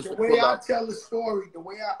fellas to pull up. The way I tell the story, the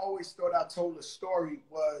way I always thought I told the story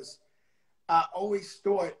was, I always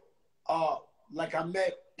thought like I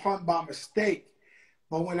met Pun by mistake.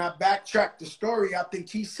 But when I backtracked the story, I think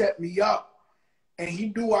he set me up, and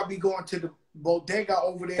he knew I'd be going to the bodega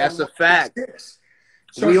over there. That's a fact.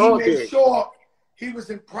 So he made sure he was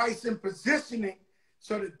in price and positioning,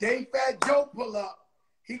 so the day Fat Joe pull up,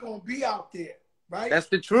 he gonna be out there, right? That's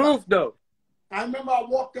the truth, though. I remember I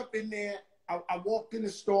walked up in there. I walked in the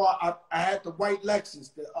store. I had the white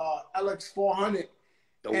Lexus, the LX 400.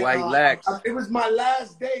 The white Lex. It was my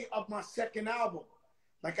last day of my second album.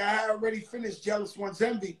 Like, I had already finished Jealous One's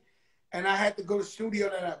Envy, and I had to go to the studio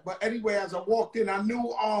to that. But anyway, as I walked in, I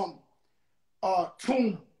knew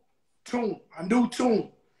Toon. I knew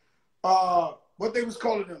Toon. What they was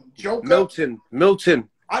calling him? Joker? Milton.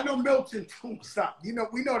 I know Milton. Toon, stop. You know,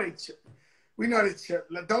 we know they chip. We know they chip.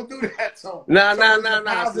 Don't do that. So No. Let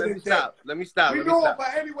me stop. We know it,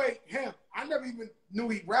 but anyway, him. I never even knew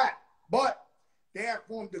he rapped, but they had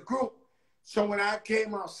formed a group. So when I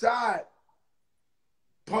came outside,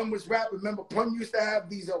 Pun was rapping. Remember, Pun used to have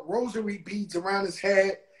these rosary beads around his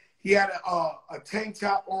head. He had a tank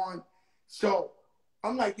top on. So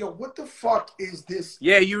I'm like, yo, what the fuck is this?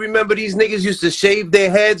 Yeah, you remember these niggas used to shave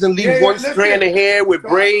their heads and leave one strand of hair with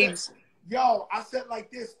braids? I said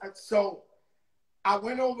like this. So I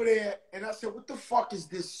went over there and I said, what the fuck is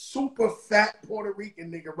this super fat Puerto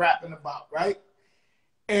Rican nigga rapping about, right?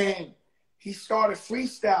 And he started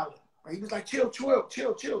freestyling. Right? He was like, chill.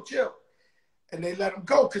 And they let him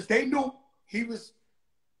go because they knew he was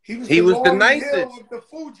the nicest of the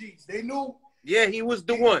Fugees. They knew. Yeah, he was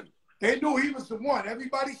the one. They knew he was the one.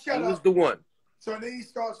 Everybody shut up. He was the one. So then he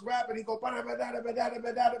starts rapping. He goes,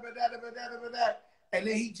 and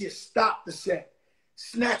then he just stopped the set.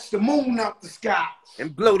 Snatch the moon out the sky.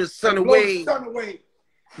 And blow the sun away.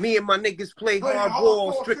 Me and my niggas play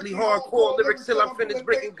hardball, strictly hardcore. Lyrics till I'm finished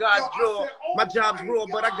breaking God's jaw. My job's raw,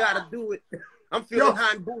 but I gotta do it. I'm feeling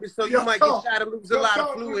high and booty, so you might get shot and lose a lot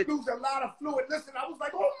of fluid. Listen, I was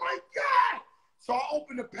like, oh my God. So I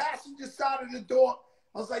opened the passenger side of the door.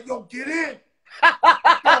 I was like, yo, get in. On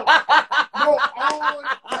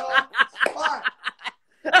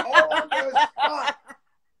the spot.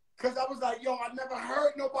 Because I was like, yo, I never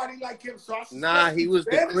heard nobody like him. So he was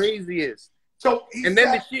the craziest. So then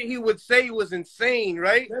the shit he would say was insane,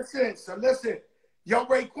 right? Listen. Yo,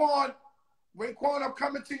 Raekwon, I'm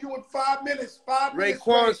coming to you in 5 minutes.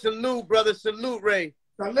 Raekwon, salute, brother. Salute, Ray.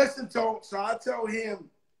 So listen to him. So I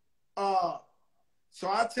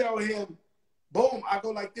tell him, boom, I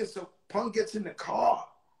go like this. So Pun gets in the car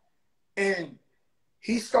and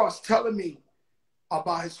he starts telling me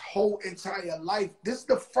about his whole entire life. This is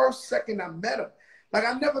the first second I met him. Like,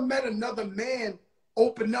 I never met another man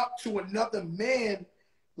open up to another man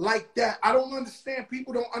like that. I don't understand.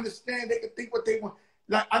 People don't understand. They can think what they want.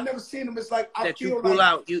 Like, I never seen him. It's like, you pull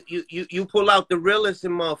out the realest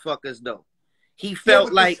in motherfuckers though. He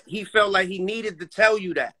felt like he needed to tell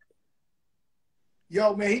you that.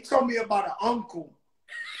 Yo, man, he told me about an uncle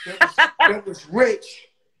that was rich.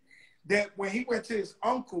 That when he went to his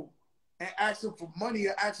uncle and asked him for money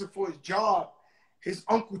or asked him for his job, his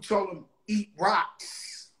uncle told him, eat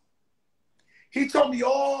rocks. He told me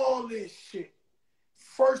all this shit.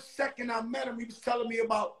 First second I met him, he was telling me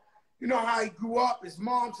about, you know, how he grew up, his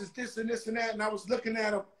mom's is this and this and that, and I was looking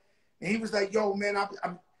at him, and he was like, yo, man, I'm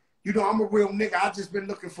a real nigga. I just been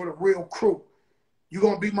looking for the real crew. You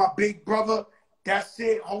gonna be my big brother? That's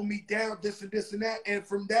it. Hold me down, this and this and that. And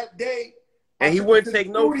from that day, and he wouldn't take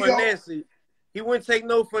no for Nancy. He wouldn't take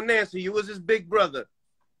no for Nancy. You was his big brother.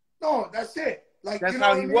 No, that's it. Like, that's you know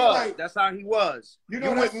how he was. Like, that's how he was. You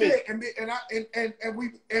know, that's it. And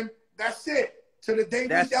that's it. To the day we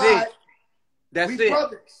died, we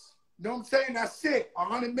brothers. You know what I'm saying? That's it.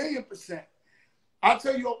 100,000,000%. I'll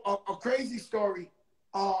tell you a crazy story.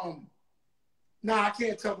 Nah, I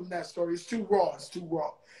can't tell them that story. It's too raw. It's too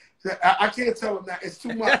raw. I can't tell them that. It's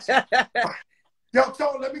too much. Yo,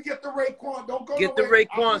 Tone, let me get the Raekwon. Don't go Get the nowhere.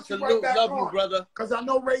 Raekwon. Salute. Love you, brother. Because I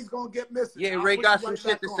know Ray's going to get missing. Yeah, Ray got some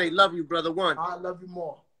shit to say. Love you, brother. One. I love you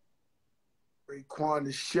more. Raekwon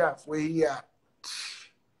the chef. Where he at?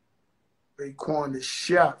 Raekwon the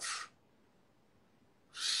chef.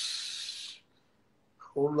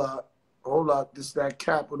 Hold up. Hold up. This that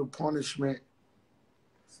capital punishment.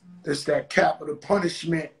 This that capital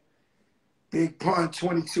punishment. Big Pun,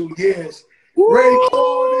 22 years. Raekwon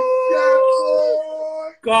the chef,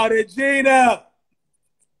 boy. Cartagena.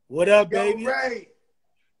 What up, Yo, baby? Ray.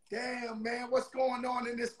 Damn, man. What's going on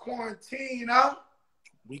in this quarantine, huh?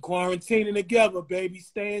 We quarantining together, baby.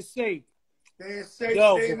 Staying safe. Staying safe.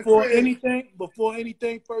 Yo, stay before in the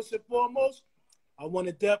anything, first and foremost, I want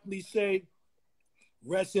to definitely say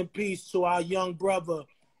rest in peace to our young brother,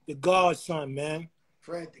 the godson, man.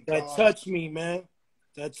 Fred the That God. touched me, man.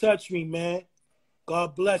 That touched me, man.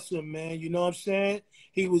 God bless him, man. You know what I'm saying?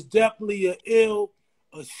 He was definitely a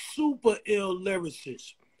super ill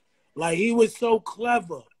lyricist. Like, he was so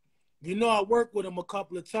clever. You know, I worked with him a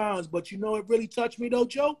couple of times, but you know it really touched me, though,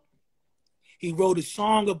 Joe? He wrote a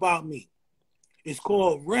song about me. It's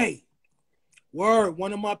called Ray. Word,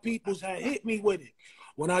 one of my peoples had hit me with it.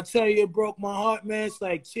 When I tell you it broke my heart, man, it's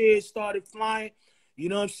like tears started flying. You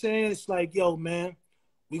know what I'm saying? It's like, yo, man,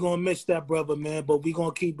 we going to miss that brother, man, but we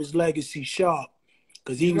going to keep his legacy sharp.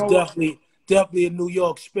 Because he was definitely a New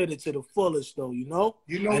York spitter to the fullest, though, you know?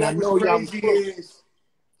 You know and what was crazy is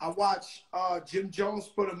I watched Jim Jones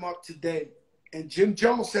put him up today, and Jim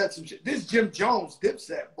Jones said some shit. This Jim Jones,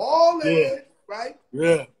 Dipset, ballin', Yeah. right?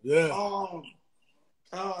 Yeah, yeah.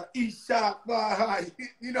 Eastside,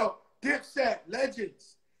 you know, Dipset,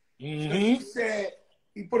 legends. Mm-hmm. So he said,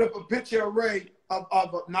 he put up a picture of Ray,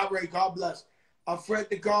 not Ray, God bless, of Fred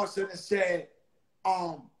the Godson, and said,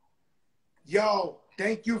 yo,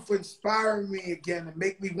 thank you for inspiring me again and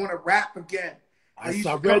make me want to rap again. I used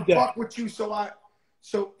to come fuck with you,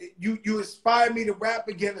 so you inspired me to rap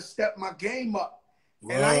again and step my game up.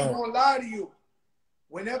 Wow. And I ain't gonna lie to you.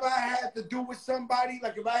 Whenever I had to do with somebody,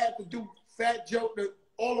 like if I had to do Fat Joe, the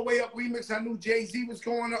All the Way Up remix, I knew Jay-Z was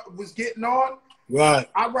getting on. Right.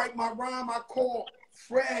 I write my rhyme, I call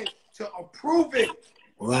Fred to approve it.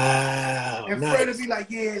 Wow. And Fred would be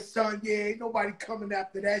like, yeah, son, yeah, ain't nobody coming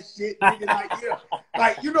after that shit. Nigga, like, yeah.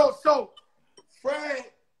 Like, you know, so Fred,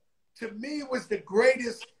 to me, was the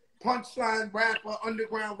greatest punchline rapper,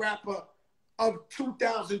 underground rapper of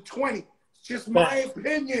 2020. It's just my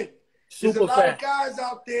opinion. There's a lot of guys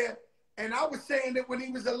out there, and I was saying it when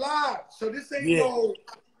he was alive. So this ain't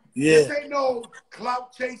this ain't no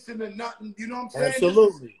clout chasing or nothing. You know what I'm saying?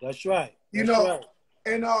 Absolutely. That's right. You know,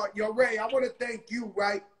 and yo, Ray, I want to thank you,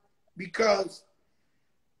 right? Because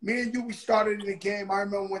me and you, we started in the game. I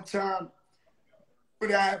remember one time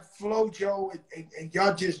when I had Flojo and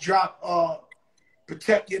y'all just dropped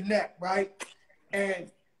Protect Your Neck, right?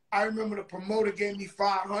 And I remember the promoter gave me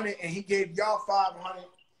 $500 and he gave y'all $500.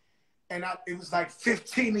 And it was like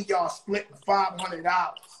 15 of y'all splitting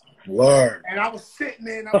 $500. Word. And I was sitting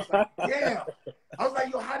there and I was like, damn. I was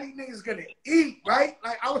like, yo, how these niggas gonna eat, right?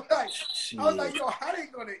 Like I was like, yo, how they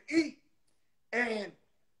gonna eat? And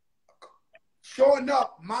sure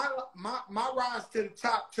enough, my rise to the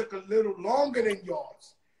top took a little longer than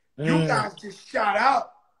yours. You guys just shot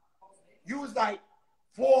out. You was like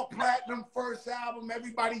 4 platinum first album,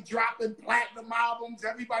 everybody dropping platinum albums,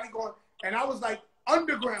 everybody going, and I was like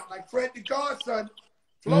underground, like Fred the Godson.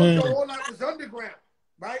 Flojo, all that was underground,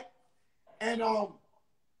 right? And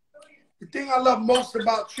the thing I love most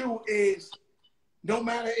about you is no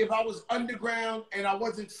matter if I was underground and I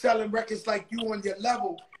wasn't selling records like you on your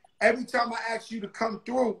level, every time I asked you to come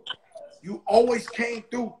through, you always came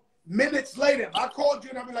through. Minutes later, if I called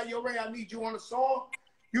you and I'd be like, yo, Ray, I need you on a song,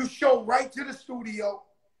 you show right to the studio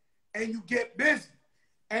and you get busy.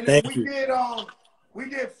 And then we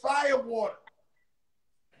did Firewater.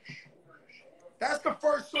 That's the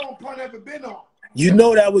first song Pun ever been on. You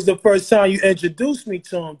know that was the first time you introduced me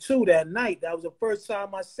to him, too, that night. That was the first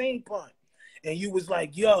time I seen Pun. And you was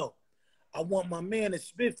like, yo, I want my man to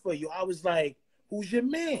spit for you. I was like, who's your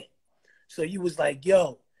man? So you was like,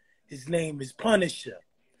 yo, his name is Punisher.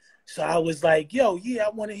 So I was like, yo, yeah, I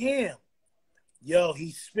want to hear him. Yo,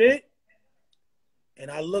 he spit.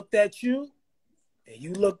 And I looked at you. And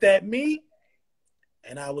you looked at me.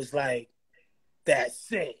 And I was like,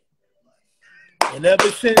 that's it. And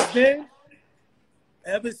ever since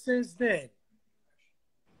then,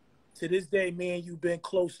 to this day, me and you been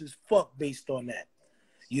close as fuck based on that.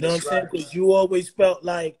 You know what I'm saying? Because you always felt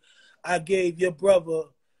like I gave your brother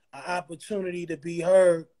an opportunity to be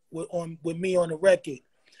heard with me on the record.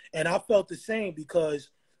 And I felt the same because,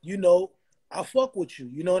 you know, I fuck with you.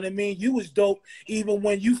 You know what I mean? You was dope. Even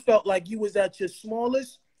when you felt like you was at your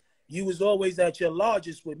smallest, you was always at your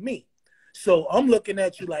largest with me. So I'm looking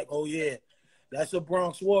at you like, oh yeah, that's a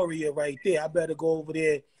Bronx warrior right there. I better go over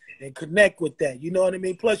there and connect with that. You know what I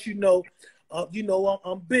mean? Plus, you know,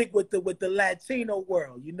 I'm big with the Latino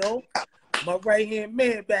world. You know, my right hand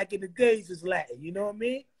man back in the days is Latin. You know what I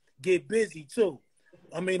mean? Get busy too.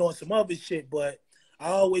 I mean, on some other shit, but I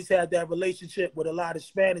always had that relationship with a lot of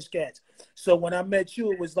Spanish cats. So when I met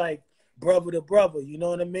you, it was like brother to brother. You know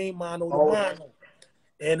what I mean? Mano to mano.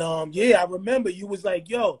 And yeah, I remember you was like,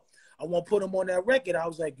 yo, I want to put him on that record. I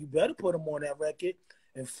was like, you better put him on that record.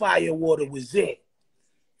 And Firewater was it.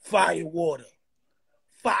 Firewater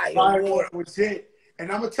was it.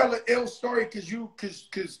 And I'm gonna tell an ill story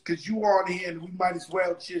because you are on here and we might as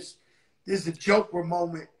well just, this is a joker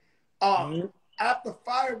moment. After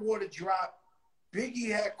Firewater dropped,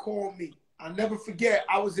 Biggie had called me. I'll never forget.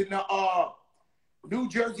 I was in the New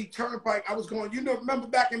Jersey Turnpike. I was going, you know, remember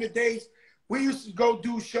back in the days, we used to go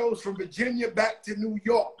do shows from Virginia back to New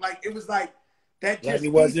York. Like, it was like that just. Like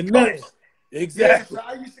it wasn't nothing. Exactly. Yeah, so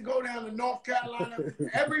I used to go down to North Carolina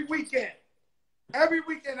every weekend. Every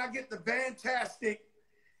weekend I get the Fantastic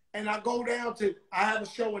and I go down to, I have a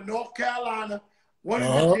show in North Carolina, one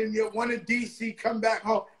in Virginia, one in D.C., come back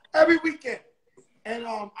home. Every weekend. And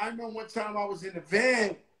I remember one time I was in the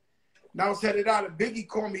van and I was headed out and Biggie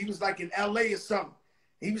called me. He was like in L.A. or something.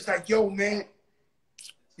 He was like, yo, man,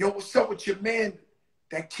 what's up with your man,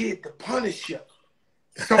 that kid, the Punisher?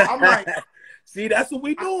 So I'm like. See, that's what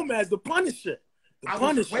we do him as, the Punisher. I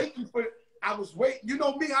was waiting. You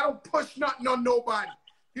know me, I don't push nothing on nobody.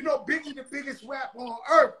 You know, Biggie the biggest rap on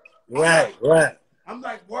earth. Right. I'm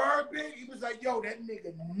like, word, Big? He was like, yo, that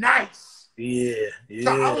nigga nice. Yeah.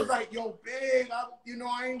 So I was like, yo, Big, I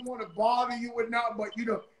ain't want to bother you or nothing, but, you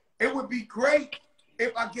know, it would be great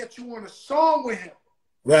if I get you on a song with him.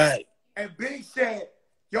 Right. And Big said,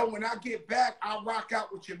 yo, when I get back, I'll rock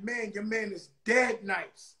out with your man. Your man is dead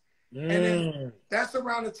nice. And then that's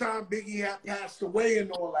around the time Biggie had passed away and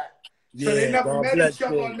all that. So they never met each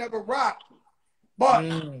other or never rocked. But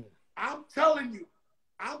I'm telling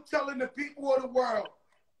the people of the world,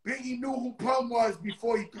 Biggie knew who Pun was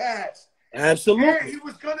before he passed. Absolutely. Yeah, he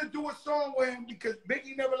was going to do a song with him because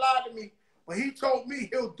Biggie never lied to me. But he told me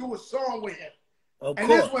he'll do a song with him. Of and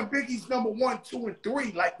course. This when Biggie's number 1, 2, and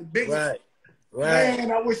 3, like the biggest. Right.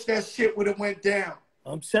 Man, I wish that shit would have went down.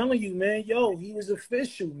 I'm telling you, man, yo, he was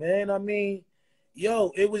official, man. I mean,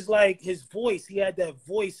 yo, it was like his voice. He had that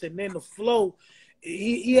voice, and then the flow.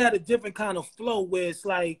 He had a different kind of flow where it's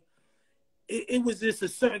like it was just a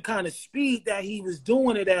certain kind of speed that he was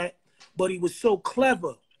doing it at, but he was so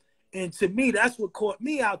clever. And to me, that's what caught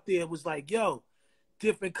me out there. Was like, yo,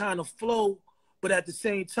 different kind of flow, but at the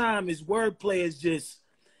same time, his wordplay is just,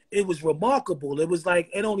 it was remarkable. It was like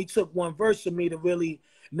it only took one verse for me to really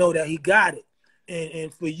know that he got it.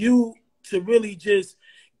 And for you to really just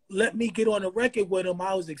let me get on the record with him,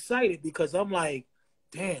 I was excited because I'm like,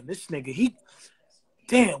 damn, this nigga,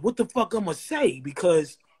 what the fuck I'm gonna say?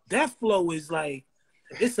 Because that flow is like,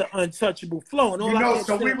 it's an untouchable flow. And all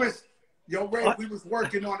we was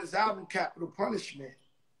working on his album Capital Punishment.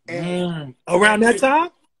 And around that time?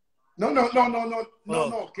 No.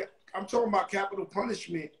 I'm talking about Capital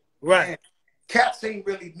Punishment. Right. And cats ain't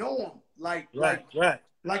really know him. Like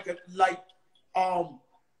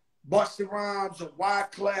Busta Rhymes or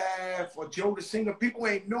Wyclef or Joe the Singer. People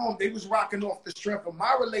ain't know him. They was rocking off the strength of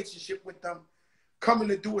my relationship with them, coming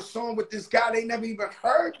to do a song with this guy they never even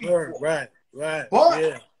heard before. Right.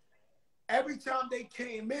 But every time they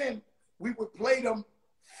came in, we would play them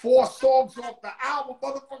 4 songs off the album.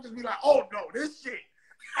 Motherfuckers be like, oh no, this shit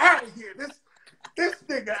out of here. This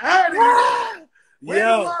nigga out of here. Where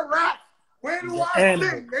do I rap? Where do I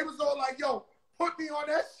sing? They was all like, yo, put me on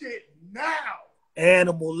that shit now.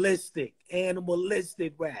 Animalistic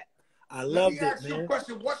rap. I loved it, man. Let me ask you a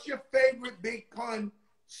question. What's your favorite Big Pun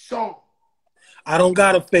song? I don't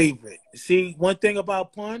got a favorite. See, one thing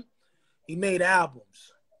about Pun, he made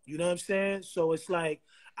albums. You know what I'm saying? So it's like,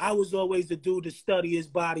 I was always the dude to study his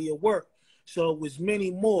body of work. So it was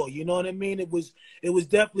many more. You know what I mean? It was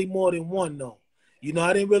definitely more than one, though. You know,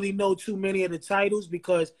 I didn't really know too many of the titles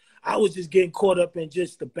because I was just getting caught up in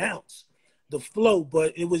just the bounce, the flow.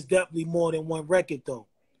 But it was definitely more than one record, though.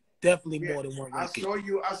 Definitely more than one record.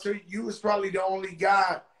 I saw you was probably the only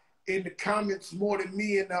guy in the comments more than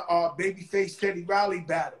me in the Babyface Teddy Riley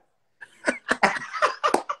battle.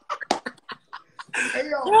 Hey,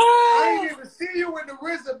 yo, I ain't even see you in the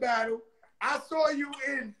RZA battle. I saw you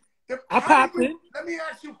in I popped in. Let me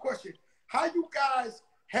ask you a question. How you guys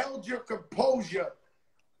held your composure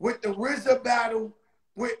with the RZA battle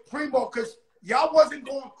with Primo? Because y'all wasn't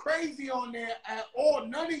going crazy on there at all.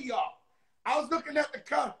 None of y'all. I was looking at the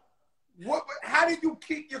cut. How did you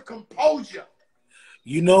keep your composure?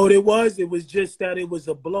 You know what it was? It was just that it was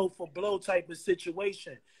a blow for blow type of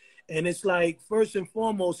situation. And it's like, first and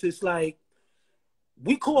foremost, it's like,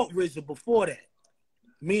 we called RZA before that.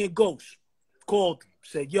 Me and Ghost called him,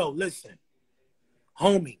 said, yo, listen,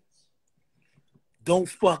 homie, don't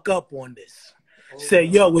fuck up on this. Say,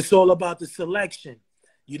 yo, it's all about the selection.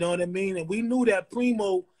 You know what I mean? And we knew that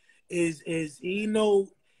Primo is you know,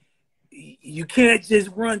 you can't just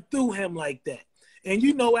run through him like that. And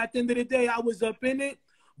you know, at the end of the day, I was up in it,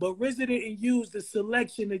 but RZA didn't use the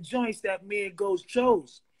selection of joints that me and Ghost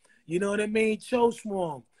chose. You know what I mean? Chose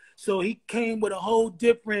for him. So he came with a whole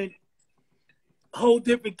different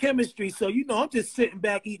chemistry. So, you know, I'm just sitting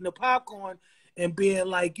back eating the popcorn and being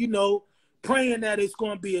like, you know, praying that it's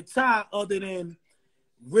going to be a tie other than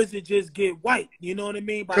RZA just get white. You know what I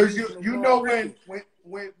mean? Because you know when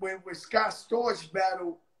Scott Storch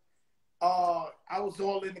battled, I was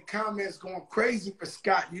all in the comments going crazy for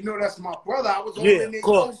Scott. You know that's my brother. I was all in there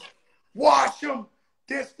going, wash him.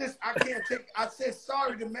 This, I can't take. I said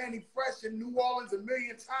sorry to Manny Fresh in New Orleans a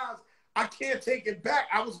million times. I can't take it back.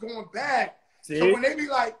 I was going bad. See? So when they be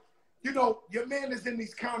like, you know, your man is in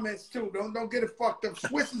these comments too. Don't get it fucked up.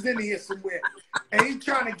 Swiss is in here somewhere. And he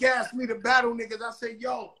trying to gas me to battle niggas. I say,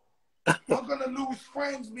 yo, I'm gonna lose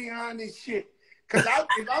friends behind this shit. Cause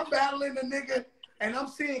if I'm battling a nigga and I'm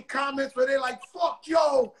seeing comments where they're like, fuck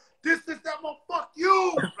yo, this, that, well, fuck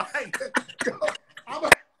you. Like, I'm a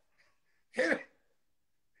hit it.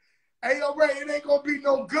 Hey, yo, Ray, it ain't gonna be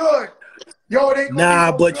no good. Yo, it ain't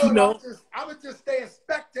gonna be no but good. You know, I'm gonna just stay a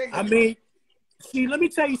spectator. I mean, see, let me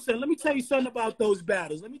tell you something about those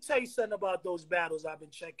battles. Let me tell you something about those battles I've been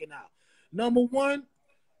checking out. Number one,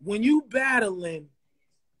 when you battling,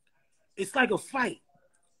 it's like a fight.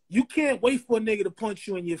 You can't wait for a nigga to punch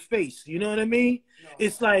you in your face. You know what I mean? No.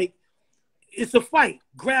 It's like, it's a fight.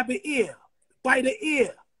 Grab an ear, bite an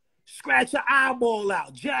ear, scratch your eyeball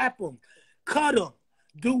out, jab him, cut him,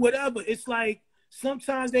 do whatever. It's like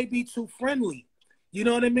sometimes they be too friendly. You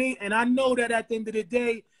know what I mean? And I know that at the end of the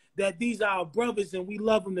day, that these are our brothers and we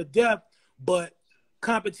love them to death, but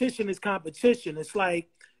competition is competition. It's like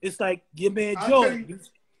your man Joe.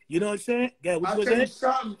 You know what I'm saying? Yeah, I'll tell you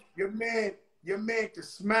something. Your man can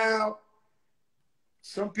smile.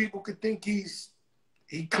 Some people could think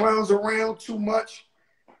he clowns around too much.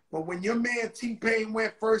 But when your man T-Pain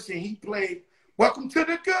went first and he played Welcome to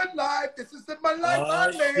the Good Life, this is my life I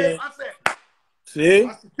live, I said, see?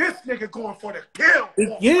 This nigga going for the kill.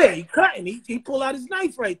 He cutting. He pulled out his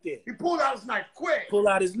knife right there. He pulled out his knife quick. Pull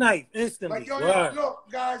out his knife instantly. Like, yo,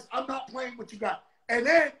 look, guys, I'm not playing what you got. And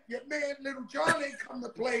then your man, Little John, ain't come to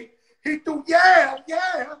play. He threw, yeah.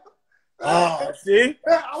 Oh, see?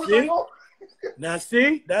 I was like, oh. Now,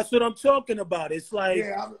 see? That's what I'm talking about. It's like,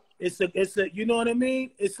 it's a, you know what I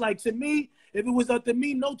mean? It's like, to me, if it was up to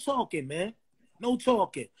me, no talking, man. No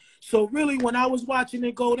talking. So really, when I was watching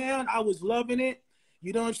it go down, I was loving it.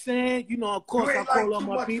 You know what I'm saying? You know, of course, I call on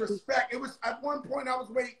my people. Respect. It was at one point I was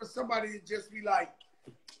waiting for somebody to just be like,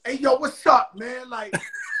 "Hey, yo, what's up, man?" Like,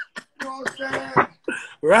 you know what I'm saying?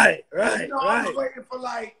 Right. You know, I was waiting for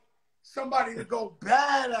like somebody to go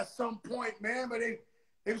bad at some point, man. But it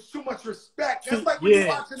was too much respect. That's like when you're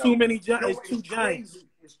watching too many giants. It's too giants.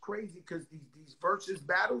 It's crazy because these versus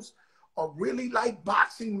battles are really like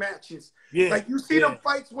boxing matches. Yeah. Like you see them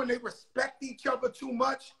fights when they respect each other too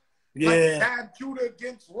much. Yeah. Like Tab Judah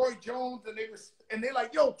against Roy Jones, and they're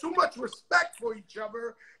like, yo, too much respect for each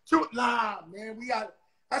other. Nah, man,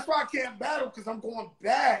 that's why I can't battle, because I'm going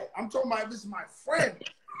bad. I'm talking about, this is my friend.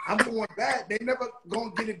 I'm going bad. They never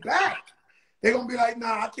gonna get it back. They're gonna be like,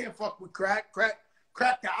 nah, I can't fuck with crack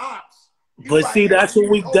the ops. But see, that's what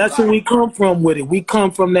we come from with it. We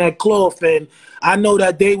come from that cloth, and I know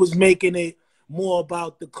that they was making it more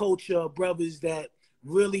about the culture of brothers that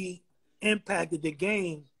really impacted the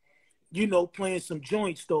game, you know, playing some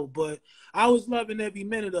joints though. But I was loving every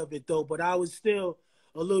minute of it though, but I was still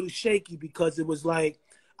a little shaky because it was like,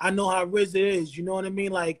 I know how RZA is, you know what I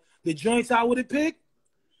mean? Like the joints I would have picked,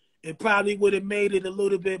 it probably would have made it a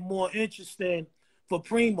little bit more interesting for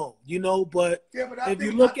Primo, you know, but if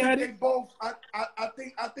you look at it, both, I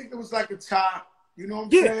think it was like a tie. You know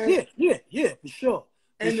what I'm saying? Yeah, for sure.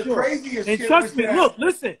 And the craziest and shit trust me, that, look,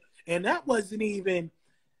 listen, and that wasn't even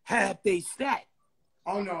half they stat.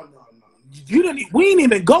 Oh no. We didn't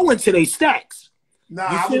even go into their stacks.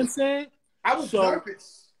 Nah, you see what I'm saying? I was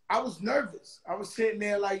nervous. I was nervous. I was sitting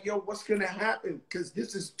there like, yo, what's gonna happen? Because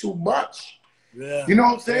this is too much. Yeah. You know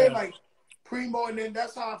what I'm saying? Yeah. Like Primo, and then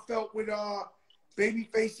that's how I felt with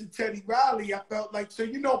Babyface and Teddy Riley. I felt like, so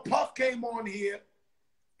you know, Puff came on here.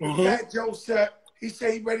 Fat Joe said he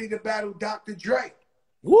said he ready to battle Dr. Dre.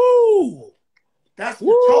 Woo! That's the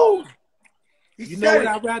talk. You know what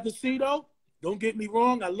I'd rather see though? Don't get me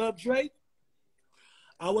wrong. I love Dre.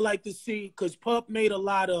 I would like to see, because Puff made a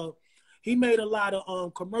lot of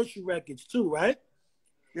commercial records too, right?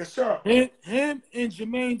 Yes, sir. Him and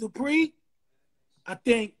Jermaine Dupri, I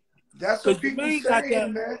think. That's what people Jermaine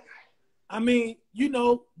saying, man. I mean, you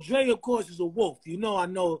know, Dre, of course, is a wolf. You know, I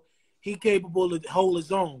know he capable of hold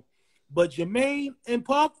his own. But Jermaine and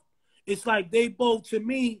Puff, it's like they both, to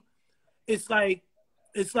me, it's like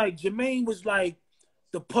Jermaine was like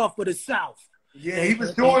the Puff of the South. Yeah, he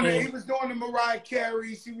was doing the Mariah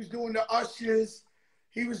Careys, he was doing the Ushers,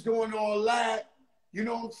 he was doing all that. You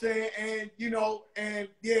know what I'm saying? And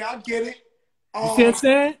yeah, I get it. You see what I'm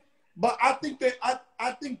saying? But I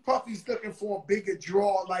think Puffy's looking for a bigger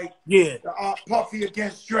draw, like Puffy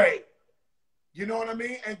against Dre. You know what I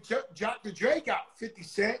mean? And Dr. Dre got 50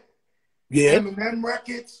 Cent, Eminem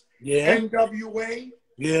records, NWA,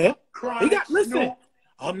 He got, listen,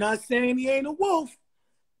 I'm not saying he ain't a wolf.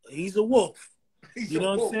 He's a wolf. You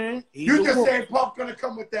know what I'm saying? You just saying Puff gonna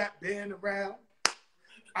come with that band around?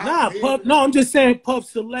 Puff. No, I'm just saying Puff's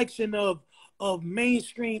selection of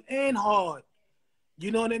mainstream and hard.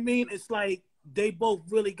 You know what I mean? It's like they both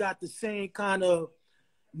really got the same kind of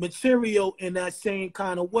material in that same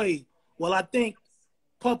kind of way. Well, I think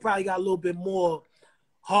Puff probably got a little bit more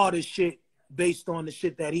harder shit based on the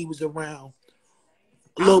shit that he was around.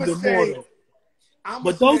 A little bit more though.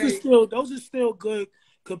 But those are still good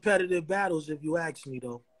competitive battles, if you ask me,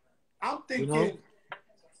 though. I'm thinking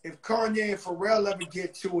if Kanye and Pharrell ever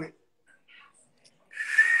get to it.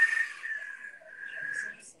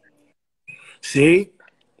 See,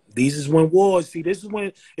 these is when wars. See, this is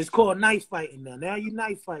when it's called knife fighting now. Now you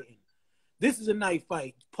knife fighting. This is a knife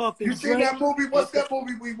fight. Puff and You seen that movie? What's that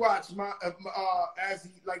movie we watched?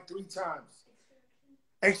 Like 3 times.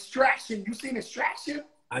 Extraction. You seen Extraction?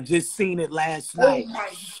 I just seen it last night. Oh my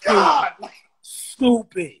God!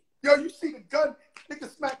 Stupid. Yo, you see the gun?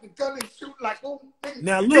 Nigga smack the gun and shoot like, oh, nigga.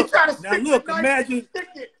 Now look, imagine.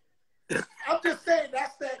 I'm just saying,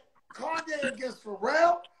 that's that Kanye against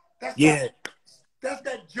Pharrell. That's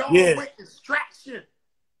that John Wick Extraction.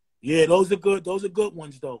 Yeah, those are good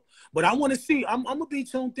ones though. But I want to see. I'm gonna be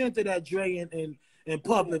tuned into that Dre and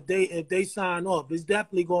Puff if they sign off. It's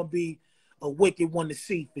definitely gonna be a wicked one to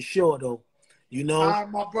see for sure though. You know. All right,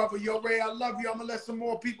 my brother. Yo, Ray, I love you. I'm gonna let some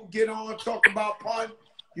more people get on, talk about Pun.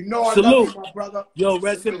 You know I love you, my brother. Yo,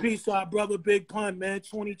 rest in peace to our brother Big Pun, man.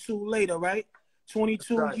 22 later, right?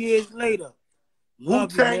 22 years later.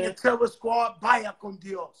 Love you, man. and Terror Squad, vaya con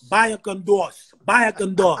Dios. Vaya con Dios. Vaya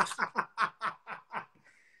con Dios.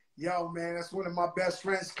 Yo, man, that's one of my best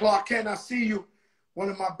friends. Clark Kent, I see you. One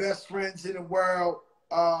of my best friends in the world.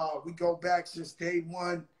 We go back since day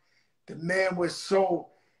one. The man was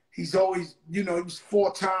he's always, he was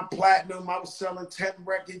 4-time platinum. I was selling 10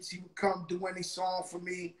 records. He would come do any song for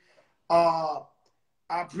me. I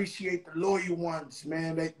appreciate the loyal ones,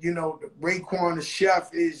 man. That, the Raekwon the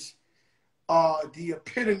Chef is the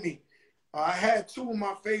epitome. I had 2 of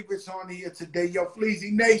my favorites on here today. Yo,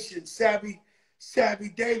 Fleazy Nation, Savvy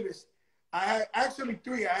Davis. I had actually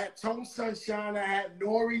 3. I had Tone Sunshine, I had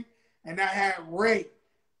Nori, and I had Ray.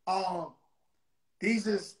 These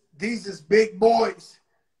is big boys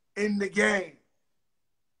in the game.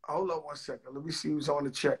 Hold on 1 second. Let me see who's on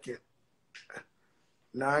the check-in.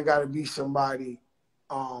 Now I gotta be somebody.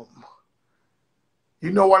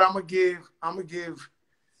 You know what I'm gonna give? I'm gonna give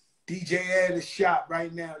DJ Ed a shot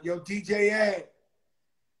right now. Yo, DJ Ed,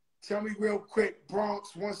 tell me real quick,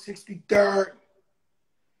 Bronx 163rd.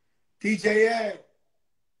 DJ Ed.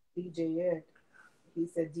 DJ Ed. He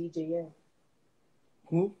said DJ Ed.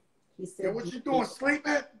 Who? He said. Yo, what you doing?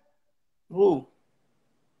 Sleeping? Who?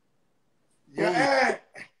 Yeah, Ed.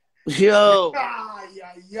 Yo.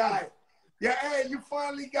 Yeah, Ed, you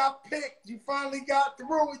finally got picked. You finally got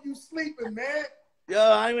through and you sleeping, man. Yo,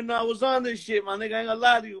 I didn't even know I was on this shit, my nigga. I ain't gonna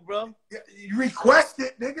lie to you, bro. Yeah, you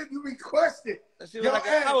requested, nigga. You requested. That shit was like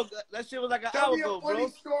an hour. That shit was like an hour ago, bro. Tell me a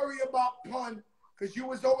funny story about Pun, because you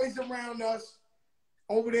was always around us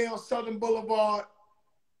over there on Southern Boulevard.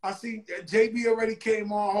 I see JB already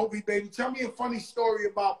came on. Hobie, baby. Tell me a funny story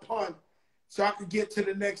about Pun so I could get to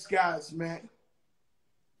the next guys, man.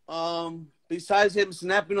 Besides him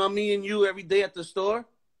snapping on me and you every day at the store.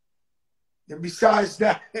 And besides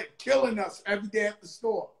that, killing us every day at the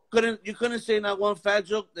store. couldn't say not one fat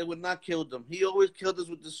joke that would not kill them. He always killed us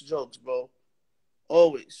with these jokes, bro.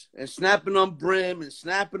 Always. And snapping on Brim and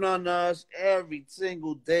snapping on us every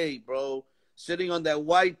single day, bro. Sitting on that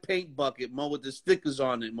white paint bucket, Mo, with the stickers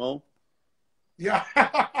on it, Mo. Yeah.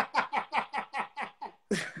 How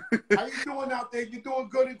you doing out there? You doing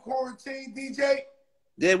good in quarantine, DJ?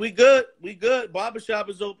 Yeah, we good. We good. Barbershop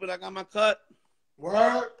is open. I got my cut.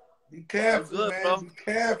 Word. Be careful, good, man. bro. Be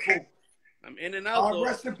careful. I'm in and out, though.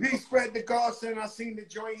 Rest in peace, Fred the Godson. I seen the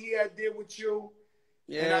joint he had did with you.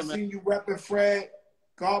 Yeah, and I man. seen you repping Fred.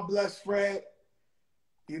 God bless Fred.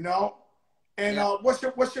 You know? And yeah.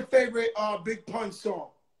 What's your favorite Big Pun song?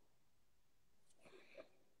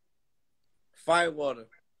 Firewater.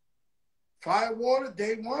 Firewater,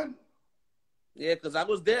 day one? Yeah, because I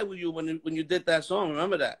was there with you when you did that song.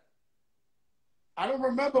 Remember that? I don't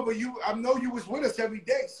remember, but I know you was with us every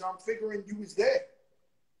day, so I'm figuring you was there.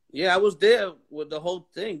 Yeah, I was there with the whole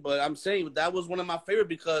thing, but I'm saying that was one of my favorite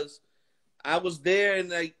because I was there and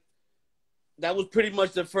like that was pretty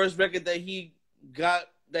much the first record that he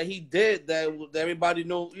did that everybody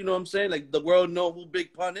know. You know what I'm saying? Like the world know who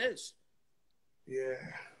Big Pun is. Yeah.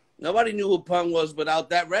 Nobody knew who Pun was without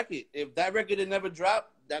that record. If that record had never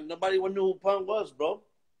dropped, that nobody would know who Pun was, bro.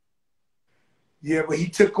 Yeah, but he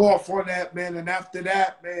took off on that, man, and after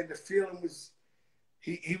that, man, the feeling was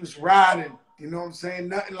he was riding. You know what I'm saying?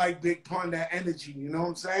 Nothing like Big Pun, that energy. You know what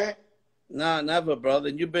I'm saying? Nah, never, brother.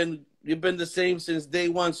 You've been the same since day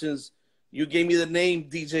one, since you gave me the name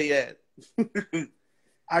DJ Ed.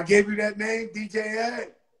 I gave you that name, DJ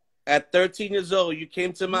Ed. At 13 years old, you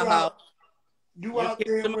came to my house. You out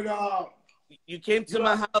there with You came to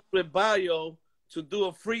my house with Bayo to do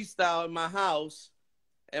a freestyle in my house,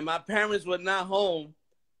 and my parents were not home,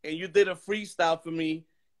 and you did a freestyle for me,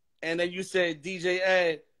 and then you said, DJ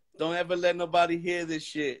Ed, don't ever let nobody hear this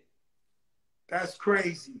shit. That's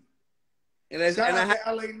crazy. And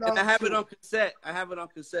I have it on cassette. I have it on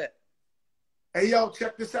cassette. Hey, yo,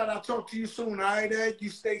 check this out. I'll talk to you soon. All right, Ed? You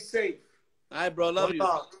stay safe. All right, bro. Love you.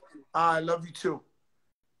 I love you, too.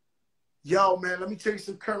 Yo, man, let me tell you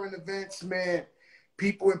some current events, man.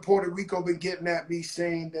 People in Puerto Rico been getting at me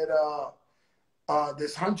saying that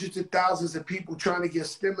there's hundreds of thousands of people trying to get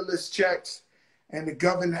stimulus checks, and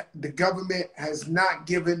the government has not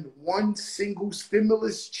given one single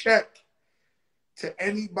stimulus check to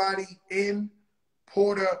anybody in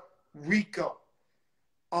Puerto Rico.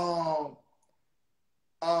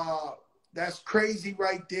 That's crazy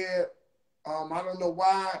right there. I don't know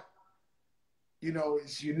why. You know,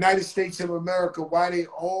 it's United States of America, why they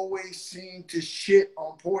always seem to shit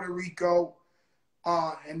on Puerto Rico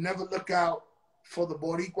and never look out for the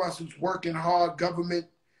Boricuas who's working hard, government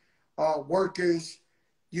workers.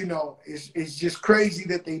 You know, it's just crazy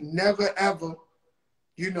that they never, ever,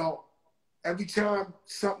 you know, every time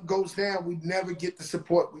something goes down, we never get the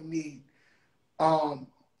support we need.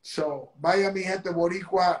 So, vaya mi gente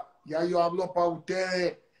boricua, ya yo hablo para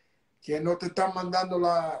ustedes que no te están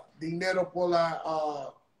mandando dinero por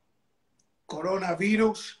la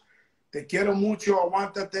coronavirus. Te quiero mucho,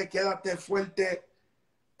 aguántate, quédate fuerte.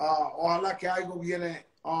 Ojalá que algo viene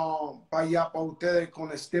para allá para ustedes con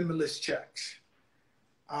the stimulus checks.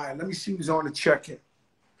 All right, let me see who's on the check-in.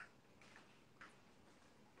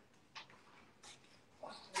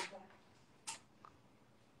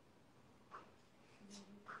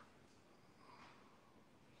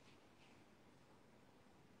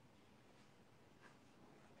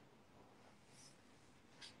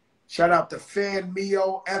 Shout out to Fan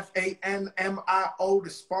Mio, FANMIO, the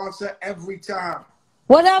sponsor every time.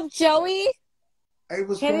 What up, Joey? Hey,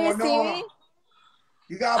 what's Can going you see on? me?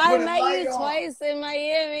 You gotta I put a met light you on. twice in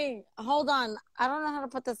Miami. Hold on. I don't know how to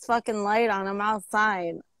put this fucking light on. I'm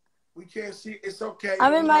outside. We can't see. It's okay.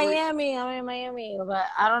 I'm in Miami. But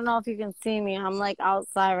I don't know if you can see me. I'm like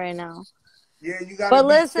outside right now. Yeah, you gotta But be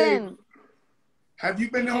listen. safe. Have you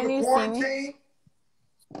been on the quarantine?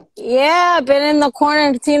 Yeah, I've been in the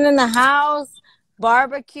quarantine in the house,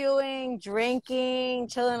 barbecuing, drinking,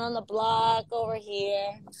 chilling on the block over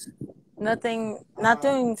here. Not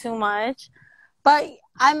doing too much. But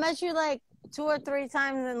I met you like 2 or 3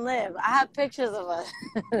 times in Live. I have pictures of us.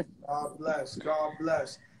 God bless. God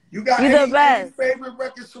bless. You got any favorite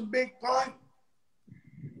records from Big Pun?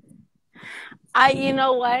 You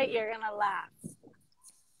know what? You're gonna laugh.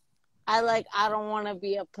 I don't want to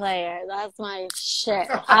be a player. That's my shit.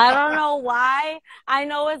 I don't know why. I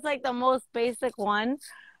know it's like the most basic one,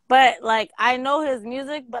 but like I know his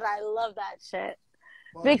music, but I love that shit.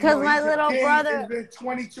 Well, because you know, my little brother. It's been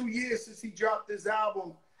 22 years since he dropped his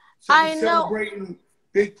album. So he's celebrating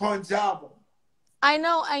Big Pun's album. I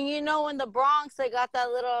know, and you know, in the Bronx, they got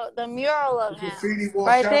the mural The of him graffiti wall.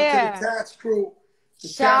 right Shout out to the there. tax crew. The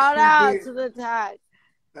tax Shout crew out did. to the tag.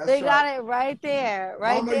 That's They right. got it right there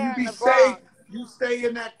Mama, you in be the safe. Bronx. You stay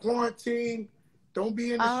in that quarantine. Don't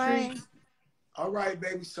be in the All right. streets. All right,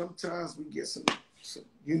 baby. Sometimes we get some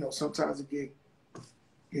you know, sometimes it get,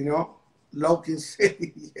 you know, Logan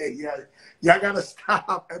City. Yeah. Y'all gotta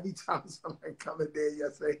stop every time somebody come in there. You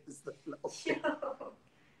say it's the Logan.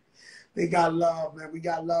 They got love, man. We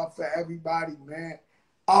got love for everybody, man.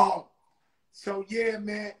 So yeah,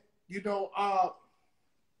 man. You know, I'll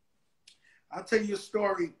tell you a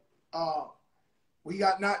story. We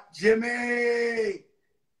got not Jimmy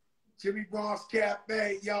Bronx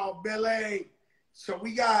Cafe, y'all, Billy. So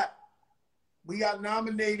we got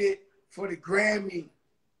nominated for the Grammy,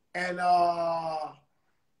 and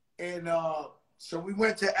so we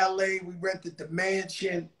went to LA. We rented the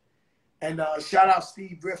mansion, and shout out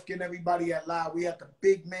Steve Rifkin, everybody at Live. We had the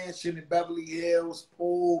big mansion in Beverly Hills,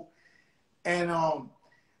 pool, and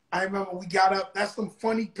I remember we got up. That's some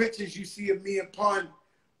funny pictures you see of me and Pun.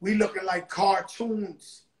 We looking like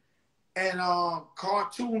cartoons and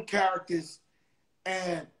cartoon characters.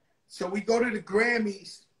 And so we go to the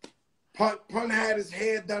Grammys. Pun had his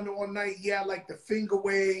hair done all night. He had like the finger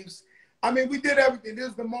waves. I mean, we did everything. This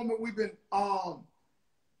is the moment this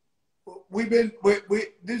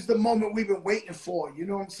is the moment we've been waiting for. You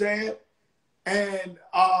know what I'm saying? And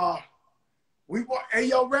hey,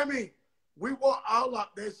 yo, Remy, we wore all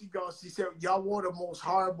up. There she goes. She said, y'all wore the most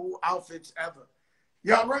horrible outfits ever.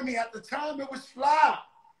 Yo, Remy, at the time it was fly.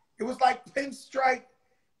 It was like pinstripe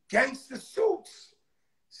gangster suits.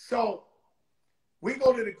 So we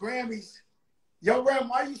go to the Grammys. Yo, Rem,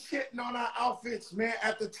 why you shitting on our outfits, man?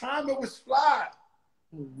 At the time it was fly.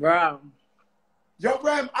 Wow. Yo,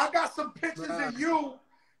 Rem, I got some pictures of you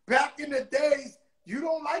back in the days. You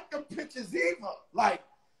don't like them pictures either. Like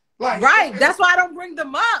Right. That's why I don't bring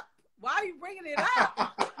them up. Why are you bringing it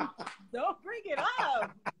up? Don't bring it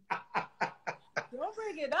up. Don't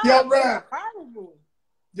bring it up. Yo, Rem. Horrible.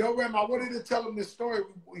 Yo, Rem, I wanted to tell them this story.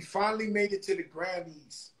 We finally made it to the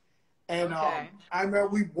Grammys. And I remember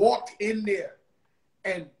we walked in there,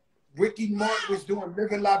 and Ricky Martin was doing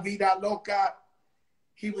Living La Vida Loca.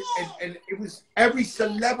 He was, and it was every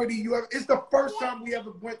celebrity you ever. It's the first time we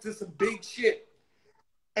ever went to some big shit.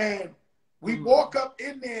 And we walk up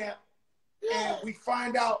in there, and we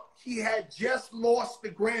find out he had just lost the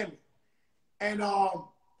Grammy. And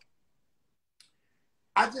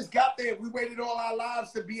I just got there. We waited all our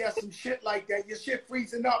lives to be at some shit like that. Your shit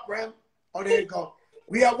freezing up, Rem. Oh, there you go.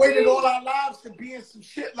 We had waited all our lives to be in some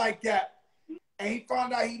shit like that. And he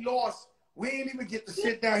found out he lost. We didn't even get to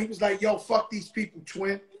sit down. He was like, yo, fuck these people,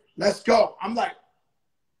 twin. Let's go. I'm like,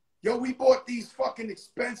 yo, we bought these fucking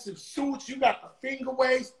expensive suits. You got the finger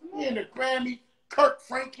waves. Me and the Grammy. Kirk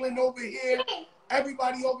Franklin over here.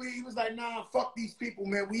 Everybody over here. He was like, nah, fuck these people,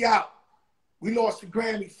 man. We out. We lost the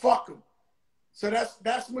Grammy. Fuck them. So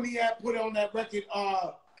that's when he had put on that record,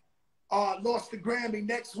 lost the Grammy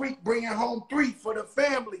next week, bringing home 3 for the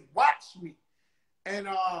family. Watch me. And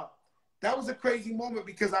that was a crazy moment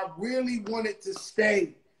because I really wanted to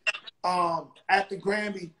stay at the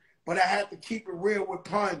Grammy, but I had to keep it real with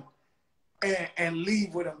Pun and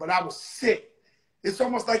leave with him. But I was sick. It's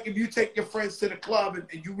almost like if you take your friends to the club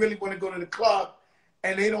and you really want to go to the club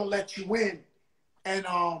and they don't let you in. And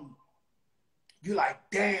you're like,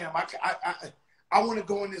 damn, I want to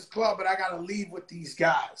go in this club, but I got to leave with these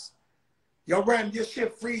guys. Yo, Rem, your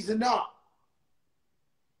shit freezing up.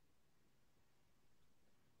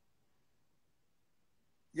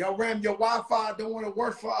 Yo, Rem, your Wi-Fi don't want to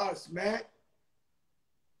work for us, man.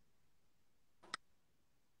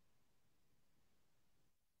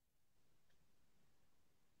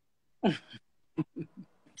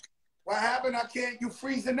 What happened? You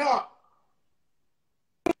freezing up.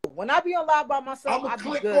 When I be on live by myself, I'm gonna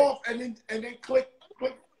click good. off and then click.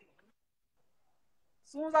 As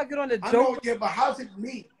soon as I get on the Joker. I know, yeah, but how's it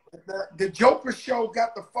me? The Joker show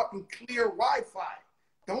got the fucking clear Wi-Fi.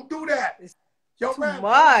 Don't do that. It's Yo, too Ram,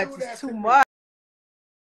 much. do It's too much.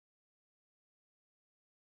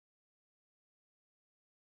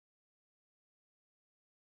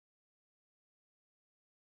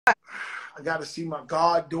 I gotta see my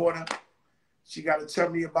goddaughter. She gotta tell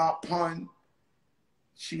me about Pun.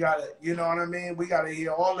 She gotta, you know what I mean? We gotta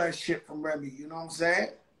hear all that shit from Remy. You know what I'm saying?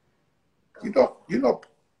 You know,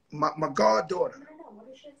 my goddaughter.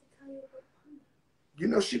 You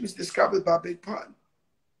know, she was discovered by Big Pun.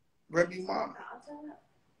 Remy mom.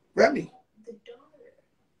 Remy. The daughter.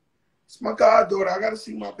 It's my goddaughter. I gotta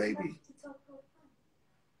see my baby.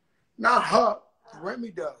 Not her.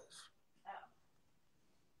 Remy does.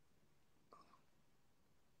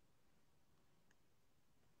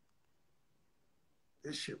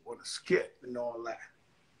 This shit wanna skip and all that.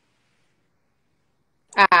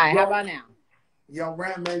 All right, Yo, how about now? Yo,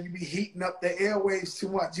 Ram, man, you be heating up the airwaves too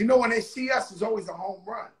much. You know when they see us, it's always a home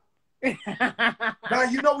run. Now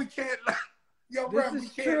you know we can't. Yo, Ram, we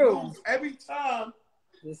can't lose. Every time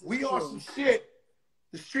we on some shit,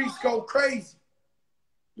 the streets go crazy.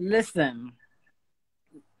 Listen,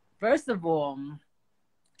 first of all,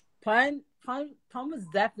 Pun was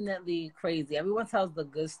definitely crazy. Everyone tells the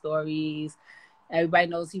good stories. Everybody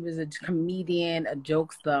knows he was a comedian, a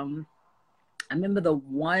jokester. I remember the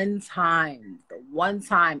one time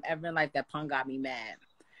ever in life that Pun got me mad.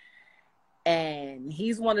 And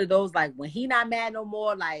he's one of those, like, when he not mad no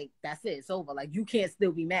more, like, that's it. It's over. Like, you can't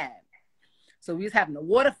still be mad. So we was having a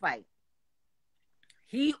water fight.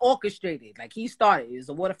 He orchestrated. Like, he started. It was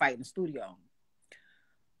a water fight in the studio.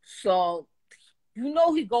 So, you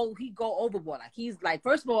know he go overboard. Like, he's like,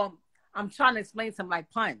 first of all, I'm trying to explain to him, like,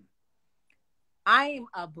 Pun, I am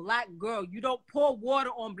a black girl. You don't pour water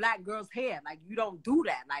on black girls' hair. Like, you don't do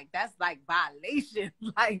that. Like, that's, like, violation.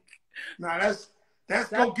 Like, nah, that's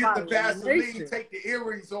go get the Vaseline, take the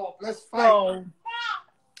earrings off. Let's fight.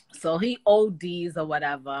 So he ODs or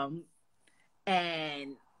whatever.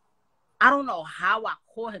 And I don't know how I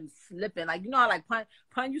caught him slipping. Like, you know how, like,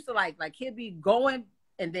 Pun used to, like he'll be going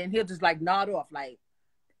and then he'll just, like, nod off, like,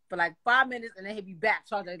 for, like, 5 minutes, and then he'll be back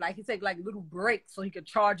charging. Like, he take, like, a little break so he could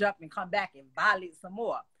charge up and come back and violate some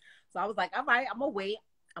more. So I was like, all right, I'm going to wait.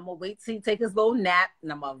 I'm going to wait till he take his little nap,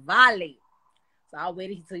 and I'm going to violate. So I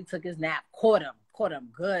waited until he took his nap, caught him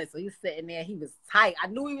good. So he's sitting there. He was tight. I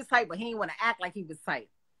knew he was tight, but he didn't want to act like he was tight.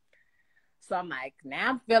 So I'm like, now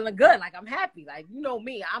I'm feeling good. Like, I'm happy. Like, you know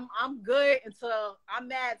me. I'm good until I'm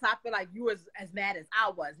mad. So I feel like you was as mad as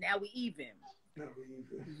I was. Now we even.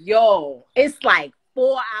 Yo, it's like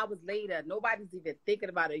 4 hours later. Nobody's even thinking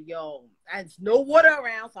about it. Yo, and there's no water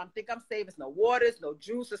around. So I'm thinking I'm safe. It's no water. It's no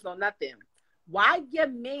juice. It's no nothing. Why your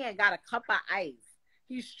man got a cup of ice?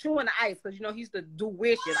 He's chewing the ice because, you know, he used to do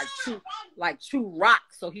weird shit, like chew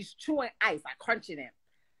rocks. So he's chewing ice, like crunching it.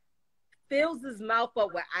 Fills his mouth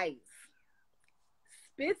up with ice.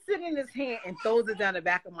 Spits it in his hand and throws it down the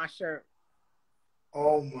back of my shirt.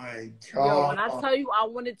 Oh, my God. Yo, when I tell you I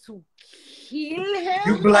wanted to kill him.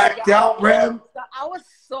 You blacked out, Rem? I was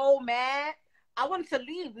so mad. I wanted to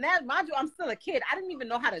leave. Now, mind you, I'm still a kid. I didn't even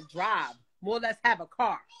know how to drive, more or less have a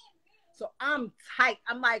car. So I'm tight.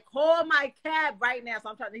 I'm like, call my cab right now. So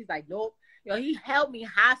I'm trying. He's like, nope. Yo, he held me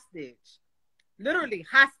hostage. Literally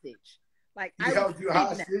hostage. Like, he held you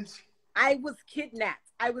hostage? I was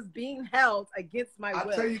kidnapped. I was being held against my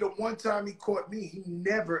will. I'll tell you, the one time he caught me, he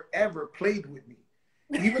never, ever played with me.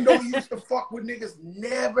 Even though he used to fuck with niggas,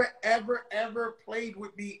 never, ever, ever played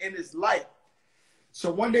with me in his life.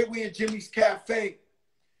 So one day we in Jimmy's Cafe,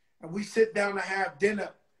 and we sit down to have dinner.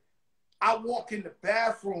 I walk in the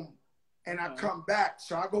bathroom, and I come back.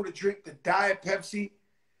 So I go to drink the Diet Pepsi.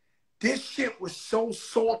 This shit was so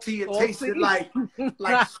salty. It tasted like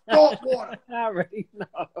salt water. I already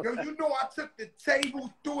know. Yo, you know I took the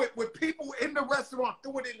table, threw it with people in the restaurant,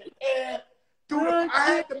 threw it in the air. I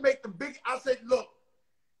had to make the big, I said, look,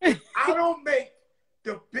 if I don't make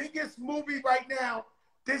the biggest movie right now,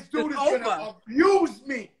 this dude is going to abuse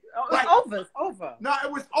me. Like, it's over. No,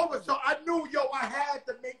 it was over. So I knew, yo, I had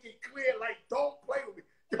to make it clear, like, don't play with me.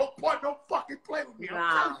 Yo, boy, don't fucking play with me.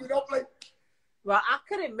 I'm telling you, don't play. Well, I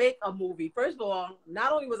couldn't make a movie. First of all,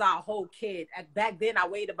 not only was I a whole kid, back then I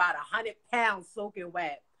weighed about 100 pounds soaking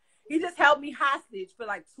wet. He just held me hostage for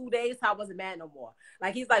like 2 days, so I wasn't mad no more.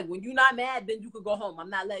 Like, he's like, when you're not mad, then you could go home. I'm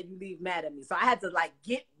not letting you leave mad at me. So I had to, like,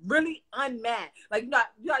 get really unmad. Like,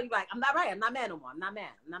 you're like, I'm not right. I'm not mad no more. I'm not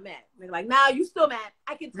mad. They're like, nah, you still mad.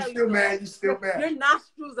 I can tell you. You still mad. Your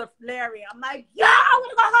nostrils are flaring. I'm like, yeah, I want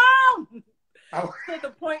to go home. To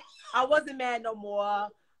the point, I wasn't mad no more.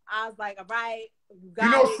 I was like, all right, you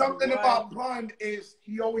know something about Pun is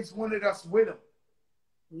he always wanted us with him.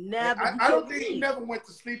 Never. I don't think he never went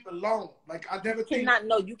to sleep alone. Like, I never think.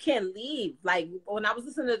 No, you can't leave. Like, when I was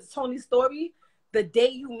listening to Tony's story, the day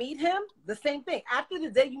you meet him, the same thing. After the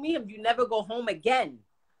day you meet him, you never go home again.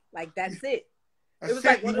 Like, that's it. It was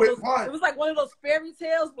like one of those fairy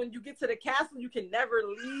tales when you get to the castle, you can never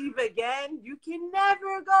leave again. You can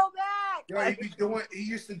never go back. Yeah, like, he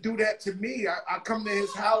used to do that to me. I come to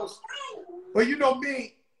his house. But you know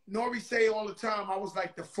me, Nori say all the time, I was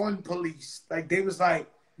like the fun police. Like, they was like,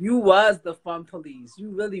 you was the fun police. You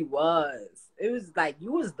really was. It was like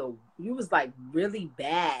you was like really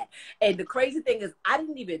bad. And the crazy thing is, I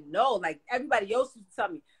didn't even know. Like, everybody else used to tell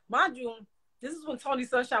me, mind you, this is when Tony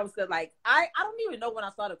Sunshine was like, I don't even know when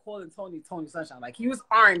I started calling Tony Sunshine. Like, he was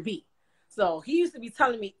R&B. So he used to be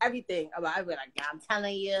telling me everything about it. Like, I'm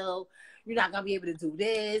telling you, you're not gonna be able to do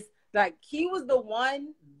this. Like, he was the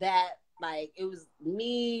one that, like, it was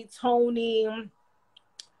me, Tony,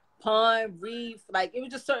 Pun, Reef, like, it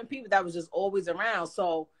was just certain people that was just always around.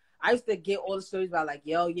 So I used to get all the stories about, like,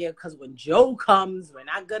 yo, yeah, because when Joe comes, we're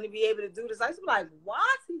not gonna be able to do this. I used to be like,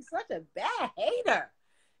 what? He's such a bad hater.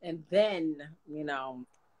 And then, you know,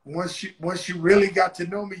 once you really got to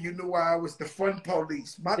know me, you knew why I was the fun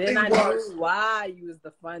police. My then thing I was, knew why you was the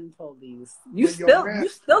fun police. You when your still man- you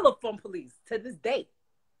still the fun police to this day.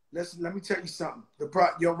 listen, let me tell you something.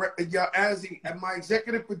 Your Azzy and my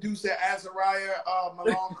executive producer Azariah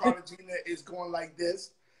Malone Cartagena is going like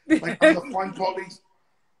this, like I'm the fun police.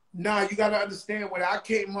 Nah, you gotta understand, when I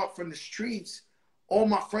came up from the streets, all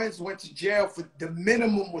my friends went to jail for the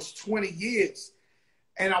minimum was 20 years.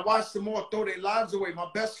 And I watched them all throw their lives away. My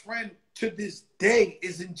best friend to this day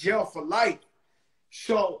is in jail for life.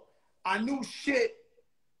 So I knew shit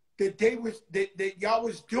that that y'all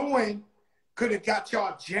was doing could have got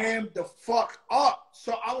y'all jammed the fuck up.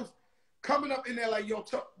 So I was coming up in there like, yo,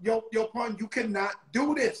 Pun, you cannot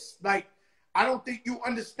do this. Like, I don't think you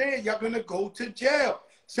understand. Y'all gonna go to jail.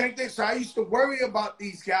 Same thing. So I used to worry about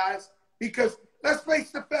these guys because, let's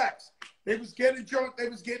face the facts, they was getting drunk, they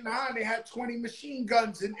was getting high, and they had 20 machine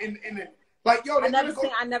guns in it. Like, yo, I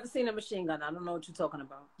never seen a machine gun. I don't know what you're talking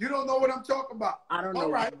about. You don't know what I'm talking about. I don't know.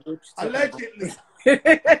 All right. What Allegedly.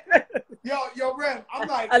 yo, Ren, I'm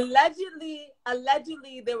like,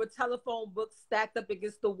 allegedly there were telephone books stacked up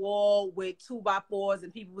against the wall with 2x4s,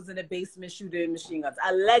 and people was in the basement shooting machine guns.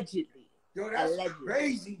 Allegedly. Yo, that's allegedly.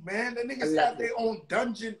 Crazy, man. The niggas had their own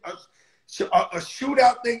dungeon, a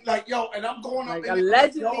shootout thing. Like, yo, and I'm going up. Like, in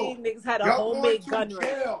allegedly, like, niggas had a homemade gun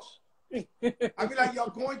range. I be like, y'all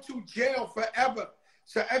going to jail forever.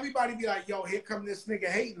 So everybody be like, yo, here come this nigga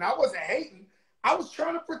hating. I wasn't hating. I was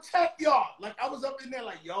trying to protect y'all. Like, I was up in there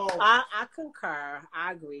like, yo. I concur.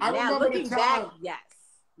 I agree. Now, looking back, yes.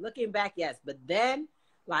 Looking back, yes. But then,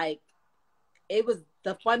 like, it was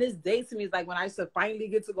the funnest day to me. Is like when I used to finally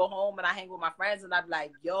get to go home and I hang with my friends, and I'd be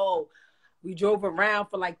like, yo, we drove around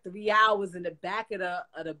for like 3 hours in the back of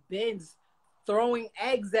the Benz throwing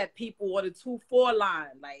eggs at people on the 2-4 line.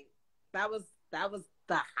 Like, that was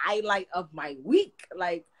the highlight of my week.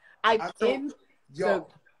 Like, the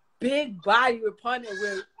big body with Pun, and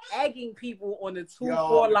we're egging people on the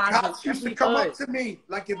 2-4 line. Cops used to come up to me.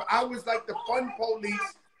 Like, if I was like the fun police,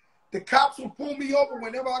 the cops would pull me over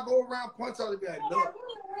whenever I go around Pun's. I'll be like, look,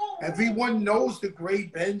 everyone knows the gray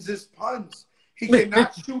Benz is Pun's. He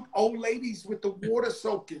cannot shoot old ladies with the water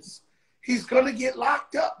soakers. He's going to get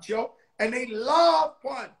locked up, Joe. And they love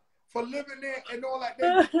Pun for living there and all that.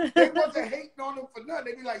 They wasn't hating on him for nothing.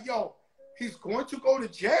 They be like, yo, he's going to go to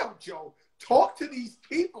jail, Joe. Talk to these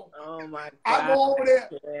people. Oh, my God. I go over there.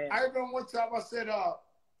 Yeah. I remember one time I said,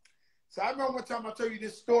 so I remember one time I told you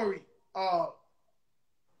this story.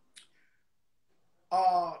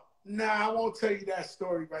 Nah, I won't tell you that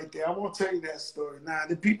story right there. I won't tell you that story. Nah,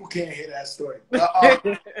 the people can't hear that story. But,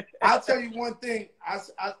 I'll tell you one thing.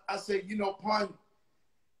 I said, you know, Pun,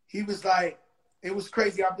 he was like, it was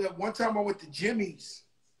crazy. One time I went to Jimmy's,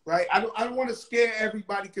 right? I don't want to scare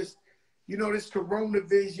everybody because, you know, this Corona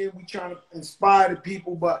vision, we trying to inspire the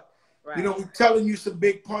people, but, you know, we're telling you some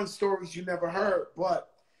big Pun stories you never heard. But,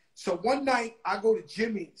 so one night I go to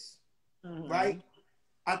Jimmy's, right?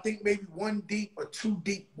 I think maybe 1 deep or 2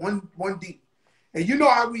 deep, one deep. And you know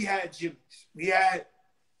how we had Jimmy's. We had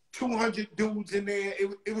 200 dudes in there.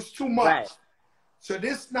 It was too much. Right. So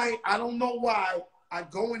this night, I don't know why, I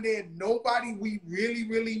go in there. Nobody we really,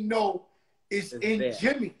 really know is in there.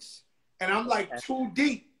 Jimmy's. And I'm like 2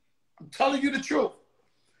 deep. I'm telling you the truth.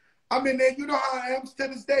 I'm in there. You know how I am to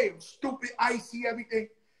this day. I'm stupid, icy, everything.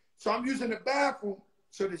 So I'm using the bathroom.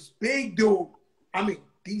 So this big dude, I mean,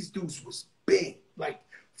 these dudes was big. Like,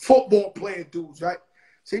 football player dudes, right?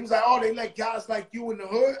 So he was like, oh, they let guys like you in the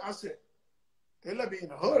hood? I said, they let me in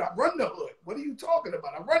the hood? I run the hood. What are you talking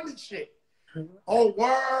about? I run this shit. Oh,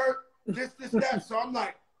 word, this, that. So I'm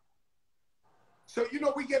like, so, you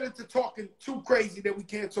know, we get into talking too crazy that we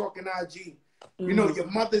can't talk in IG. You know, your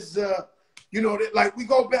mother's, you know, like we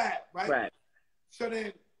go back, right? So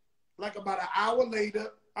then, like about an hour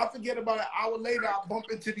later, I forget about an hour later, I bump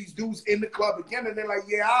into these dudes in the club again, and they're like,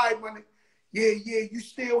 yeah, all right, money. Yeah, you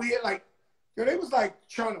still here? Like, yo, they was like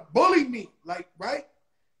trying to bully me, like, right?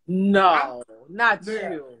 No, not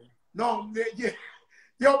you. No, yeah.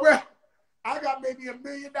 Yo, bro, I got maybe $1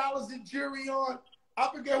 million in jury on. I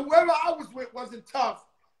forget, whoever I was with wasn't tough.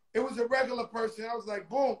 It was a regular person. I was like,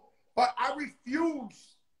 boom. But I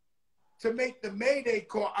refused to make the Mayday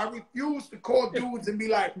call. I refused to call dudes and be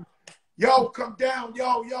like, yo, come down,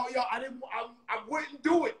 yo. I wouldn't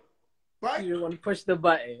do it. right? You didn't want to push the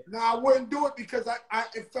button. No, I wouldn't do it because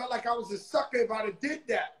it felt like I was a sucker if I'd have did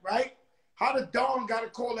that, right? How the Dawn got to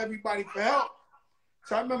call everybody for help.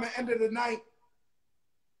 So I remember end of the night,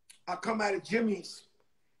 I come out of Jimmy's.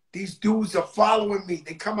 These dudes are following me.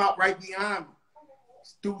 They come out right behind me.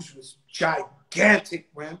 These dudes was gigantic,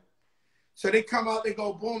 man. So they come out, they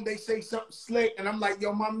go, boom, they say something slick. And I'm like,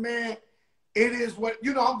 yo, my man, it is what,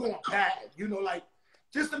 I'm going bad. Like,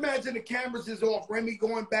 just imagine the cameras is off, Remy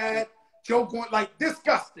going bad, Joe going, like,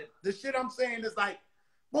 disgusting. The shit I'm saying is like,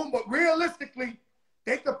 boom, but realistically,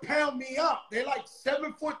 they could pound me up. They like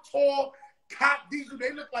 7 foot tall, cop diesel.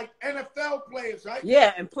 They look like NFL players, right?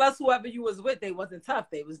 Yeah, and plus whoever you was with, they wasn't tough.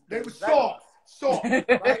 They was soft,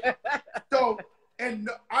 right? So, and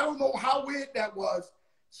I don't know how weird that was.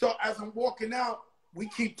 So as I'm walking out, we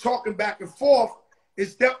keep talking back and forth.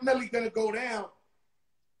 It's definitely gonna go down.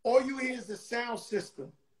 All you hear is the sound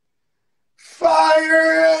system.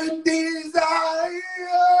 Fire and desire.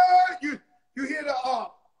 You hear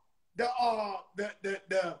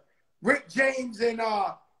the Rick James and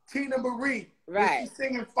Tina Marie. Right. She's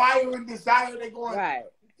singing Fire and Desire. They're going, right.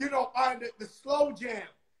 The slow jam.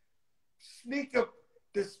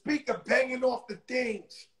 The speaker banging off the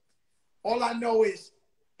things. All I know is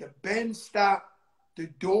the bend stopped, the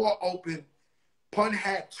door opened. Pun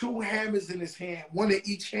had 2 hammers in his hand, 1 in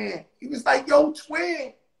each hand. He was like, yo,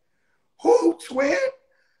 twin. Who, twin?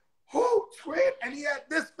 Who, twin? And he had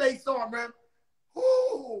this face on, man.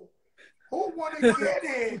 Who want to get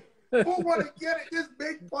it? Who want to get it? This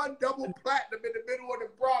big Pun double platinum in the middle of the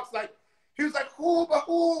Bronx. Like, he was like, who,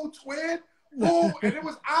 twin? Who? And it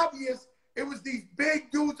was obvious. It was these big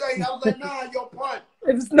dudes. I was like, nah, yo, Pun.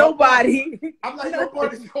 It was nobody. I'm like, yo,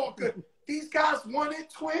 Pun, it's all good. These guys want it,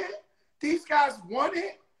 twin. These guys want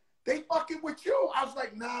it. They fucking with you. I was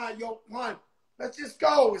like, nah, yo, Pun. Let's just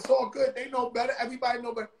go. It's all good. They know better. Everybody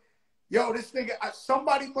know better. Yo, this nigga,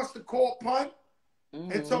 somebody must have called Pun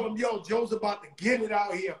and told him, yo, Joe's about to get it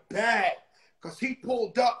out here bad. Because he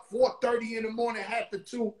pulled up 4:30 in the morning, had the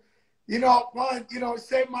 2. Pun, it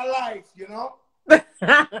saved my life,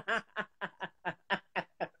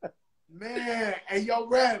 Man, and yo,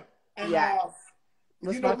 Rev. And,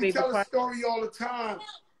 we tell a story all the time.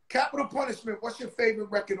 Capital Punishment, what's your favorite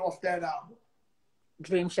record off that album?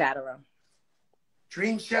 Dream Shatterer.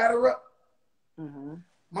 Dream Shatterer? Mm-hmm.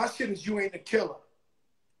 My shit is You Ain't a Killer.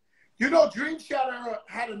 Dream Shatterer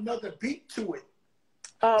had another beat to it.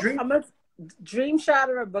 Dream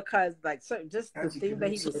Shatterer because, just the thing that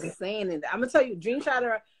he was saying. And I'm going to tell you, Dream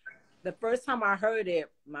Shatterer, the first time I heard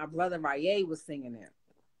it, my brother Raye was singing it.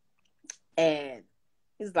 And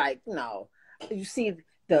he's like, you see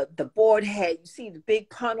the board head, you see the big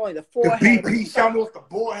pun on the forehead. The BP shot off the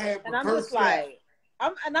board head. And I'm just like,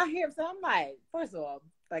 and I hear him say, I'm like, first of all,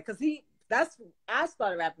 because I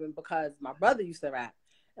started rapping because my brother used to rap.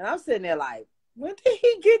 And I'm sitting there like, when did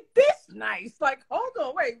he get this nice? Like, hold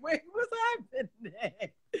on, wait, what's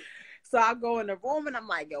happening? So I go in the room and I'm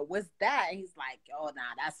like, yo, what's that? And he's like, yo,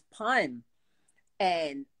 nah, that's Pun.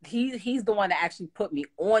 And he's the one that actually put me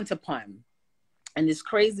on to Pun. And it's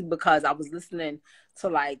crazy because I was listening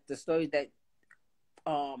to the stories that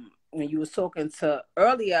when you was talking to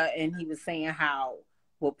earlier, and he was saying how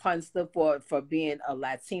what Pun stood for being a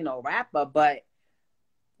Latino rapper, but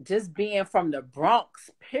just being from the Bronx,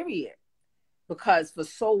 period. Because for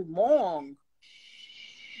so long,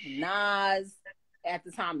 at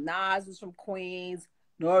the time, Nas was from Queens,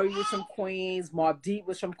 Nori was from Queens, Mobb Deep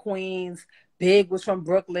was from Queens, Big was from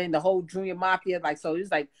Brooklyn, the whole Junior Mafia. So it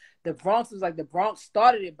was like the Bronx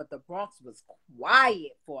started it, but the Bronx was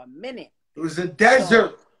quiet for a minute. It was a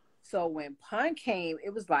desert. So when Pun came,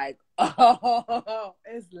 it was like, oh,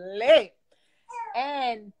 it's lit.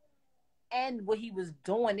 And what he was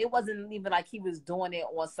doing, it wasn't even like he was doing it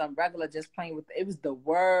on some regular, just playing with it. Was the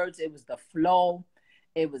words, it was the flow,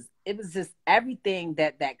 it was just everything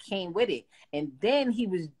that came with it. And then he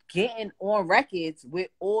was getting on records with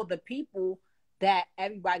all the people that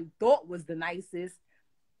everybody thought was the nicest.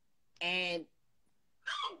 And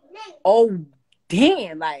oh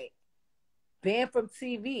damn, like Banned from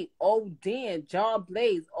TV, oh damn, John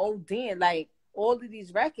Blaze, oh damn, like all of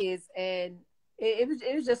these records. And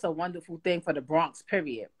it was just a wonderful thing for the Bronx,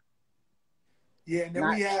 period. Yeah, and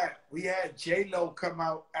then we had J-Lo come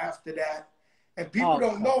out after that. And people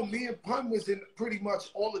don't know, me and Pun was in pretty much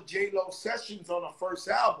all of J-Lo sessions on our first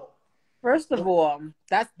album. First of all,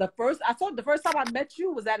 that's the first time I met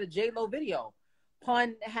you was at a J-Lo video.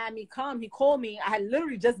 Pun had me come, he called me. I had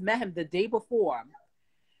literally just met him the day before.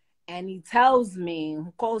 And he calls me,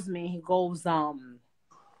 he goes,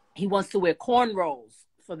 he wants to wear cornrows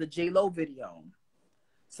for the J-Lo video.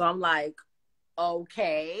 So I'm like,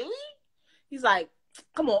 okay. He's like,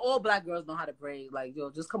 come on, all black girls know how to braid. Like,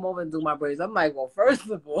 yo, just come over and do my braids. I'm like, well, first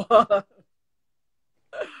of all,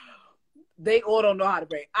 they all don't know how to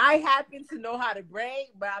braid. I happen to know how to braid,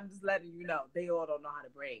 but I'm just letting you know, they all don't know how to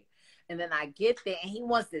braid. And then I get there, and he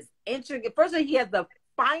wants this intricate. First of all, he has the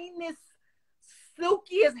finest,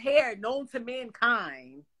 silkiest hair known to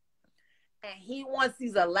mankind. And he wants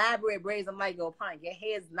these elaborate braids. I'm like, yo, Pine, your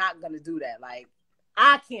hair's not going to do that. Like,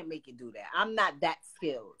 I can't make it do that. I'm not that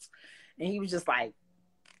skilled. And he was just like,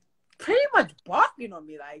 pretty much barking on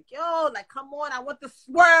me. Like, yo, like, come on. I want the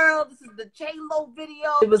swirl. This is the J-Lo video.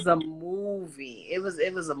 It was a movie. It was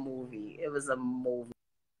a movie. It was a movie.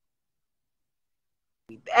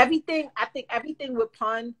 Everything, I think everything with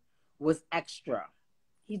Pun was extra.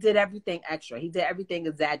 He did everything extra. He did everything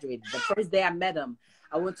exaggerated. The first day I met him,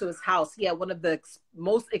 I went to his house. He had one of the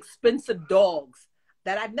most expensive dogs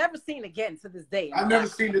that I've never seen again to this day. I've never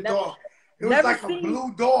seen the dog. It was like a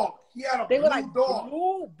blue dog. He had a blue dog.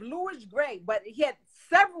 Bluish gray, but he had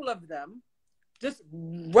several of them just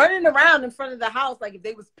running around in front of the house like if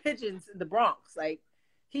they was pigeons in the Bronx. Like,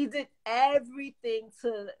 he did everything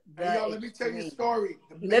to the Hey, yo, let me tell you a story.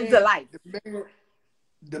 He lived a life.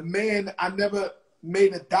 The man, I never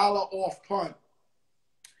made $1 off Pun.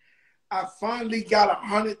 I finally got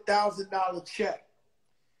 $100,000 check.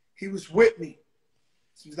 He was with me.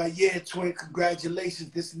 He was like, yeah, twin,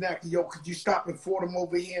 congratulations, this and that. Yo, could you stop in Fordham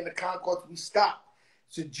over here in the Concourse? We stopped.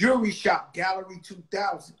 It's a jewelry shop, Gallery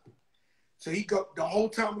 2000. So he go, the whole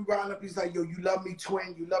time we riding up, he's like, yo, you love me,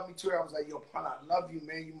 twin? You love me, twin? I was like, yo, Pun, I love you,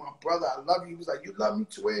 man. You my brother. I love you. He was like, you love me,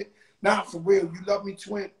 twin? Nah, for real. You love me,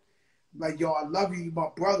 twin? I'm like, yo, I love you. You my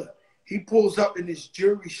brother. He pulls up in this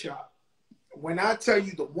jewelry shop. When I tell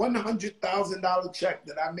you the $100,000 check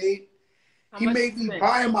that I made, he made me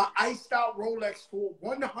buy my iced out Rolex for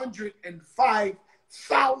 $105,000.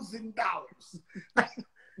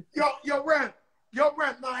 Yo, Ren,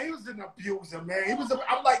 nah, he was an abuser, man.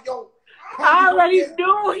 I'm like, yo. I already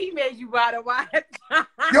knew he made you buy the watch.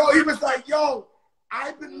 Yo, he was like, yo,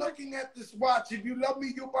 I've been looking at this watch. If you love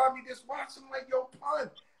me, you'll buy me this watch. I'm like, yo,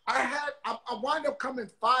 Pun. I wind up coming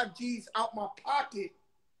 5 G's out my pocket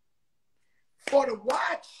for the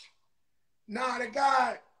watch. Nah, the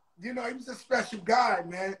guy, you know, he was a special guy,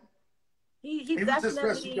 man. He was a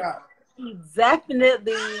special guy. He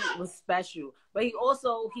definitely was special. But he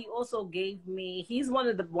also gave me, he's one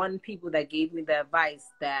of the people that gave me the advice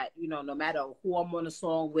that, you know, no matter who I'm on a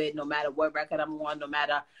song with, no matter what record I'm on, no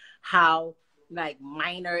matter how, like,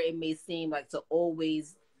 minor it may seem, like, to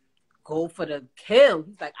always go for the kill.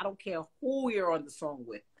 He's like, I don't care who you're on the song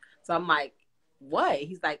with. So I'm like, what?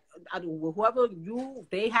 He's like, whoever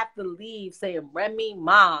they have to leave saying Remy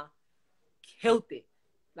Ma killed it.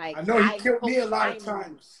 Like, I know he killed me a lot of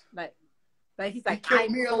times. Like he's like, he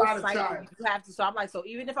killed me a lot of times. You have to. So I'm like, so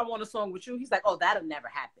even if I want a song with you, he's like, oh, that'll never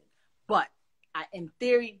happen. But in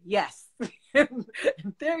theory, yes. In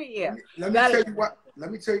theory, yeah. Let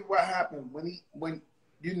me tell you what happened when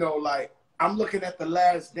you know, like, I'm looking at The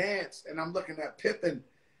Last Dance and I'm looking at Pippen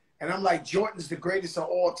and I'm like, Jordan's the greatest of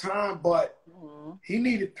all time, but he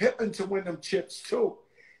needed Pippen to win them chips too.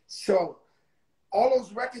 So all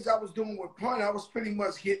those records I was doing with Pun, I was pretty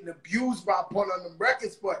much getting abused by Pun on them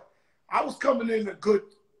records, but I was coming in a good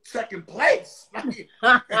second place. You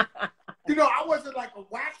know, I wasn't like a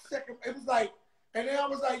whack second. It was like, and then I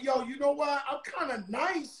was like, yo, you know what? I'm kind of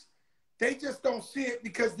nice. They just don't see it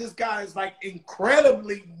because this guy is like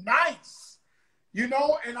incredibly nice, you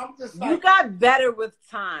know? And I'm just like. You got better with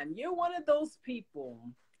time. You're one of those people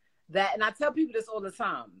that, and I tell people this all the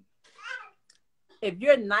time. If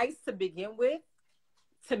you're nice to begin with,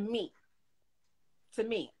 to me,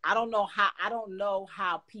 I don't know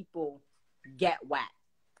how people get whacked.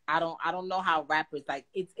 I don't know how rappers, like,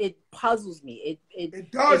 it puzzles me.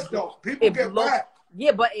 It does though. People get whacked.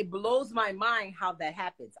 Yeah, but it blows my mind how that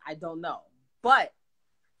happens. I don't know. But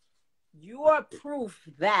you are proof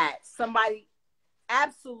that somebody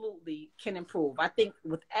absolutely can improve. I think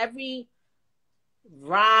with every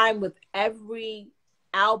rhyme, with every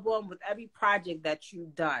album, with every project that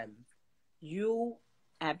you've done, you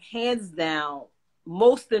have hands down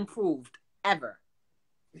most improved ever.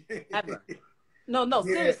 Ever. No, yeah.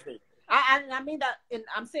 Seriously. I mean that, and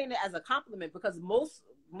I'm saying it as a compliment because most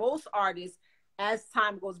artists, as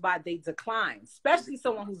time goes by, they decline, especially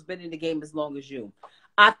someone who's been in the game as long as you.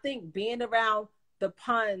 I think being around the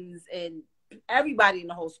Puns and everybody in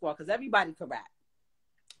the whole squad, because everybody can rap.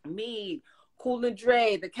 Me, Cool and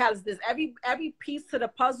Dre, the Callous, this every piece to the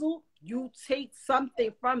puzzle, you take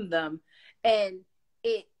something from them and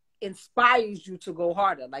it inspires you to go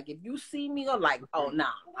harder. Like, if you see me, you're like, oh, nah,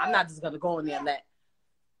 I'm not just going to go in there and let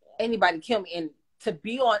anybody kill me. And to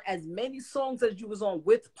be on as many songs as you was on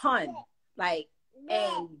with Pun, like,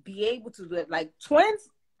 and be able to do it. Like Twins,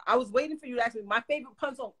 I was waiting for you to ask me. My favorite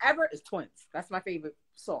Pun song ever is Twins. That's my favorite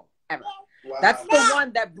song ever. Wow. That's the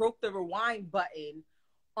one that broke the rewind button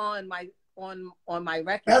on my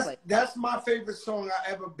record. That's my favorite song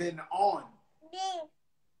I ever been on.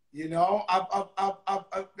 You know,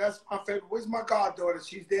 that's my favorite. Where's my goddaughter?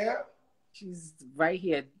 She's there. She's right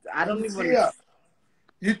here. I don't even see her.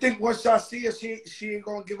 You think once I see her, she ain't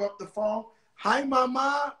gonna give up the phone? Hi,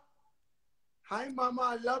 mama. Hi, mama.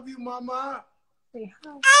 I love you, mama. Say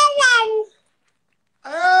hi.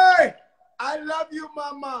 Hey, I love you,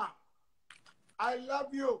 mama. I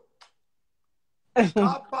love you.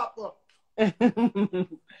 Hi, papa.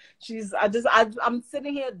 I'm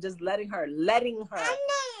sitting here just letting her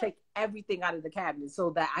take everything out of the cabinet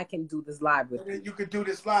so that I can do this live with you. You can do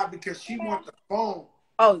this live because she wants the phone.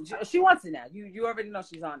 Oh, she wants it now. You already know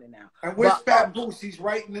she's on it now. And where's Papoose? He's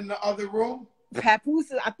writing in the other room.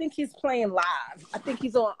 Papoose, I think he's playing live. I think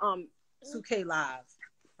he's on 2K Live.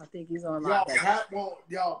 I think he's on live. Pat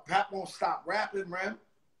won't stop rapping, man.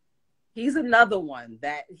 He's another one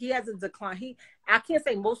that he hasn't declined. I can't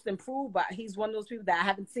say most improved, but he's one of those people that I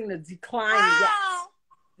haven't seen a decline yet.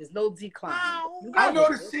 There's no decline. I know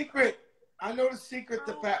the secret. I know the secret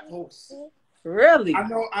to Papoose. Really? I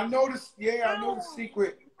know this. Yeah, I know the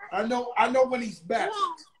secret. I know when he's best.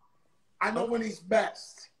 I know when he's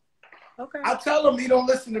best. Okay. I tell him he don't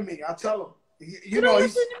listen to me. I tell him. You know, don't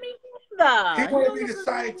listen to me either. He want to be the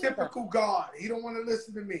scientifical God. He don't want to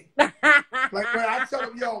listen to me. Like when I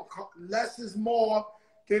tell him, yo, less is more.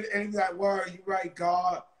 And he's like, word, you right,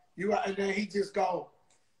 God. You right. And then he just go.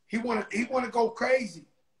 He wanna go crazy.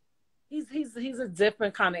 He's a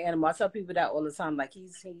different kind of animal. I tell people that all the time. Like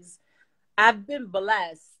I've been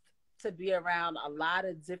blessed to be around a lot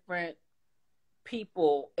of different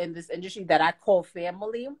people in this industry that I call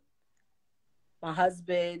family. My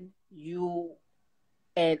husband, you,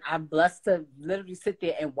 and I'm blessed to literally sit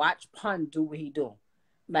there and watch Pun do what he do.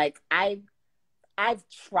 Like I've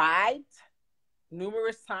tried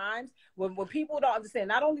numerous times when people don't understand.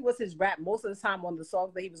 Not only was his rap most of the time on the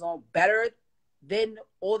songs that he was on better than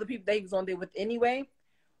all the people that he was on there with anyway,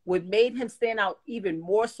 what made him stand out even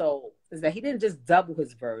more so is that he didn't just double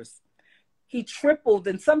his verse. He tripled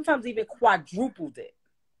and sometimes even quadrupled it.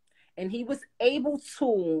 And he was able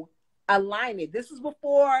to align it. This was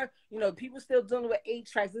before, people still dealing with 8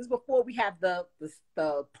 tracks. This is before we have the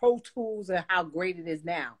Pro Tools and how great it is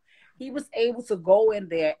now. He was able to go in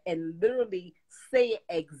there and literally say it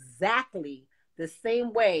exactly the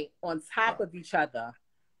same way on top of each other.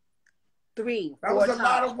 3, 4 That was a times.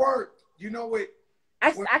 lot of work. You know it.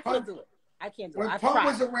 I can't do it. I can't do it. When Pun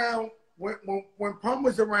was around, when Pun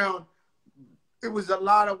was around, it was a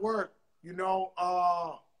lot of work.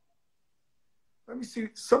 Let me see.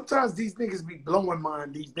 Sometimes these niggas be blowing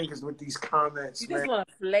mine. These niggas with these comments. You just want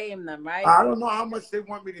to flame them, right? I don't know how much they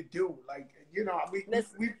want me to do. Like,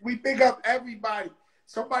 we big up everybody.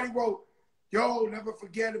 Somebody wrote, "Yo, never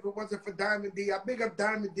forget if it wasn't for Diamond D." I big up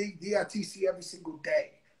Diamond D, DITC every single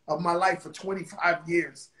day of my life for 25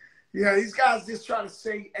 years. These guys just try to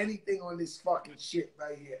say anything on this fucking shit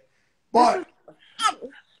right here. But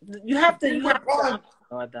you have to. The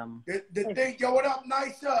thing, yo, what up,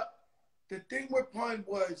 nice up. The thing with Pun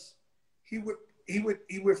was he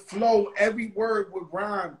would flow, every word would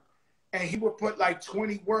rhyme, and he would put like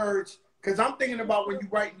 20 words. Because I'm thinking about when you're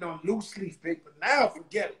writing on loose leaf paper. Now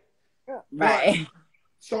forget it. Right.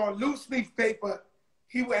 So on loose leaf paper,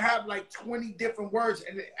 he would have like 20 different words,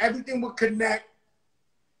 and everything would connect,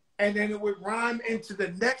 and then it would rhyme into the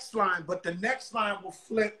next line, but the next line will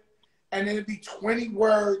flip, and then it'd be 20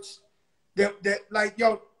 words that like,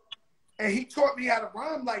 yo. And he taught me how to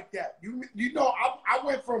rhyme like that. I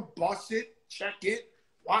went from bust it, check it,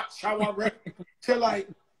 watch how I rap, to like,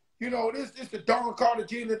 this the Don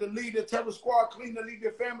Cartagena, the leader, terror squad, clean to leave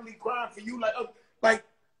your family crying for you. Like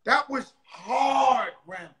that was hard,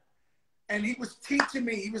 Ram. And he was teaching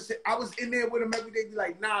me. I was in there with him every day, be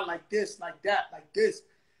like, nah, like this, like that, like this,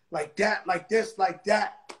 like that, like this, like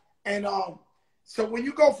that. And so when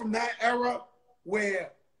you go from that era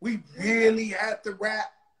where we really had to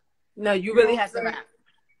rap, no, you really have to rap.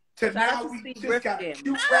 To now we just got a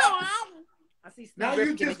cute rap. Now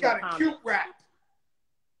you just got a cute rap.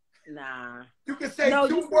 Nah. You can say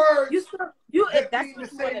 2 words. If that's what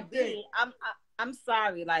you want to be, I'm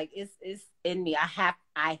sorry. Like it's in me. I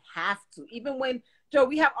have to. Even when Joe,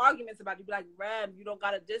 we have arguments about it. You be like, Ram, you don't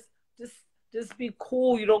gotta just be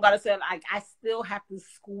cool. You don't gotta say like I still have to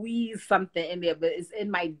squeeze something in there, but it's in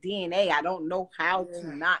my DNA. I don't know how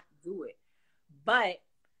to not do it. But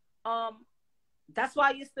that's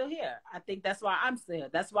why you're still here. I think that's why I'm still here.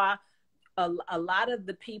 That's why a lot of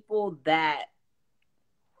the people that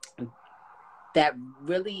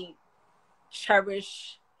really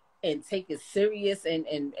cherish and take it serious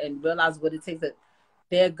and realize what it takes, that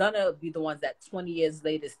they're gonna be the ones that 20 years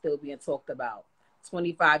later still being talked about.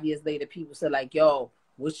 25 years later, people say like, yo,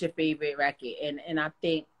 what's your favorite record? And I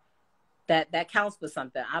think that counts for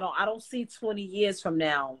something. I don't see 20 years from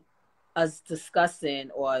now us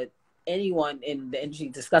discussing, or anyone in the industry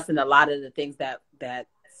discussing, a lot of the things that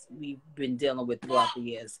we've been dealing with throughout the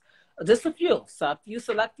years. Just a few. So a few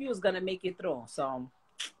select few is gonna make it through. So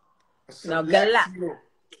no, good luck.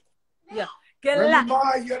 Yeah, good luck.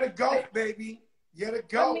 Remember, you're the GOAT, baby. You're the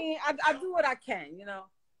GOAT. I mean, I do what I can, you know.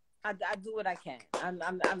 I do what I can.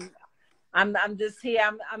 I'm just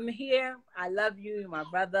here. I'm here. I love you, my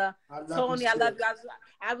brother. Tony, I love you.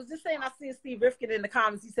 I was just saying, I seen Steve Rifkin in the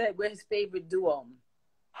comments. He said we're his favorite duo.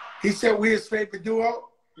 He said we're his favorite duo?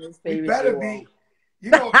 His favorite we better duo. Be.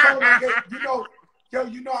 You know, Tone, I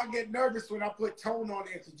get nervous when I put Tone on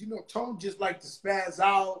there, because, you know, Tone just like to spaz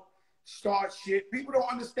out, start shit. People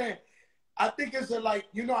don't understand. I think it's like,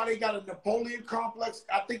 you know how they got a Napoleon complex?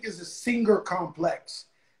 I think it's a singer complex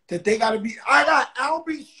that they got to be. I'll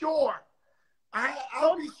be sure.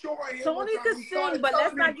 I'll be sure. Tony could sing, but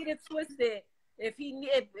let's not get it twisted.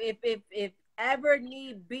 If ever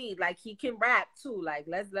need be, like, he can rap too. Like,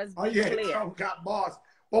 let's be clear. Tone got bars.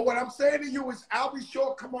 But what I'm saying to you is, I'll be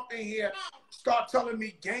sure come up in here, start telling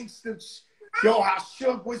me gangsters, yo, how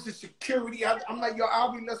Suge was the security. I'm like, yo,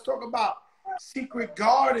 Albie, let's talk about Secret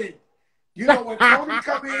Garden. You know, when Tony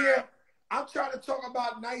come in here, I'm trying to talk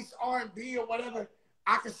about nice R&B or whatever.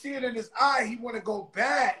 I can see it in his eye. He want to go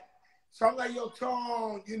bad. So I'm like, yo,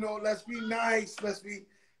 Tone, you know, let's be nice.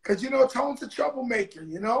 Because, you know, Tone's a troublemaker,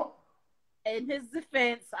 you know? In his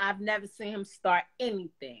defense, I've never seen him start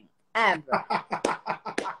anything, ever.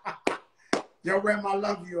 Yo, Rem, I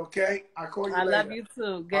love you, okay? I'll call you later. I love you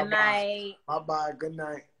too. Good night. Bye-bye. Good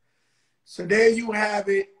night. So there you have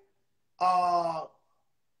it.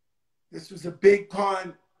 This was a Big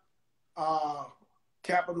Pun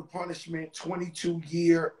Capital Punishment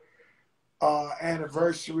 22-year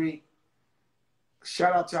anniversary.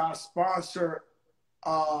 Shout out to our sponsor,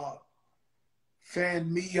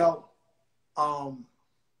 Fan Mio. Hold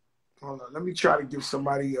on, let me try to give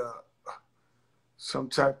somebody some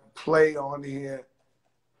type of play on here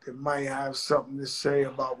that might have something to say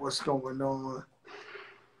about what's going on.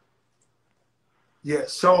 Yeah,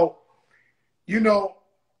 so, you know,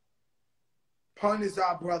 Pun is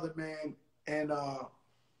our brother, man, and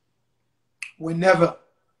we're never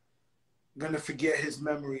gonna forget his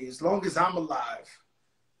memory. As long as I'm alive,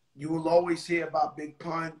 you will always hear about Big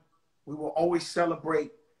Pun. We will always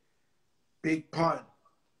celebrate Big Pun.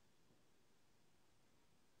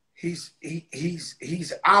 He's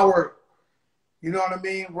our, you know what I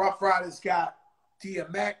mean? Rough Riders got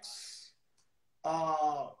DMX.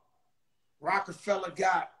 Rockefeller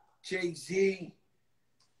got Jay-Z.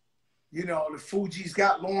 You know, the Fugees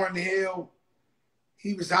got Lauryn Hill.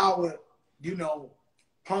 He was our, you know,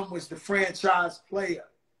 Pun was the franchise player.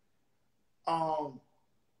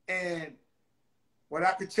 And what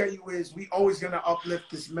I can tell you is, we always going to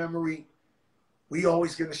uplift this memory. We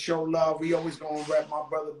always going to show love. We always going to rep my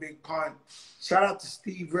brother Big Pun. Shout out to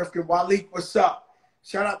Steve Rifkin. Waleed, what's up?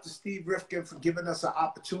 Shout out to Steve Rifkin for giving us an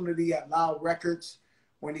opportunity at Loud Records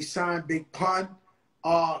when he signed Big Pun.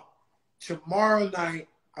 Tomorrow night,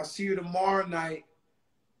 I'll see you tomorrow night.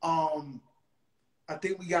 I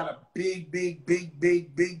think we got a big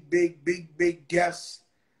guest.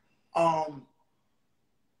 I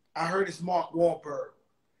heard it's Mark Wahlberg.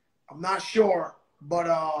 I'm not sure, but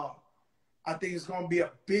I think it's going to be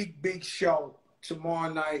a big show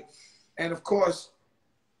tomorrow night. And, of course,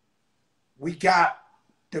 we got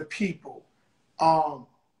the people.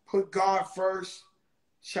 Put God first.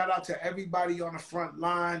 Shout out to everybody on the front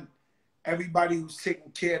line, everybody who's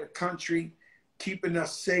taking care of the country, keeping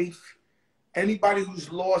us safe. Anybody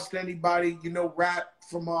who's lost anybody, you know, Rap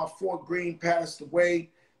from Fort Greene passed away.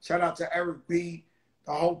 Shout out to Eric B.,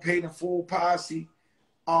 the whole Paid in Full posse.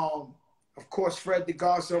 Of course, Fred the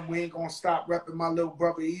Godson, we ain't going to stop repping my little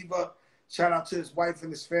brother Eva. Shout out to his wife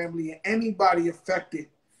and his family and anybody affected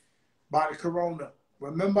by the corona.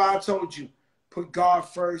 Remember I told you, put God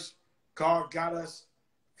first. God got us.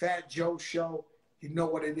 Fat Joe Show. You know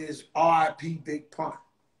what it is. R.I.P. Big Pun.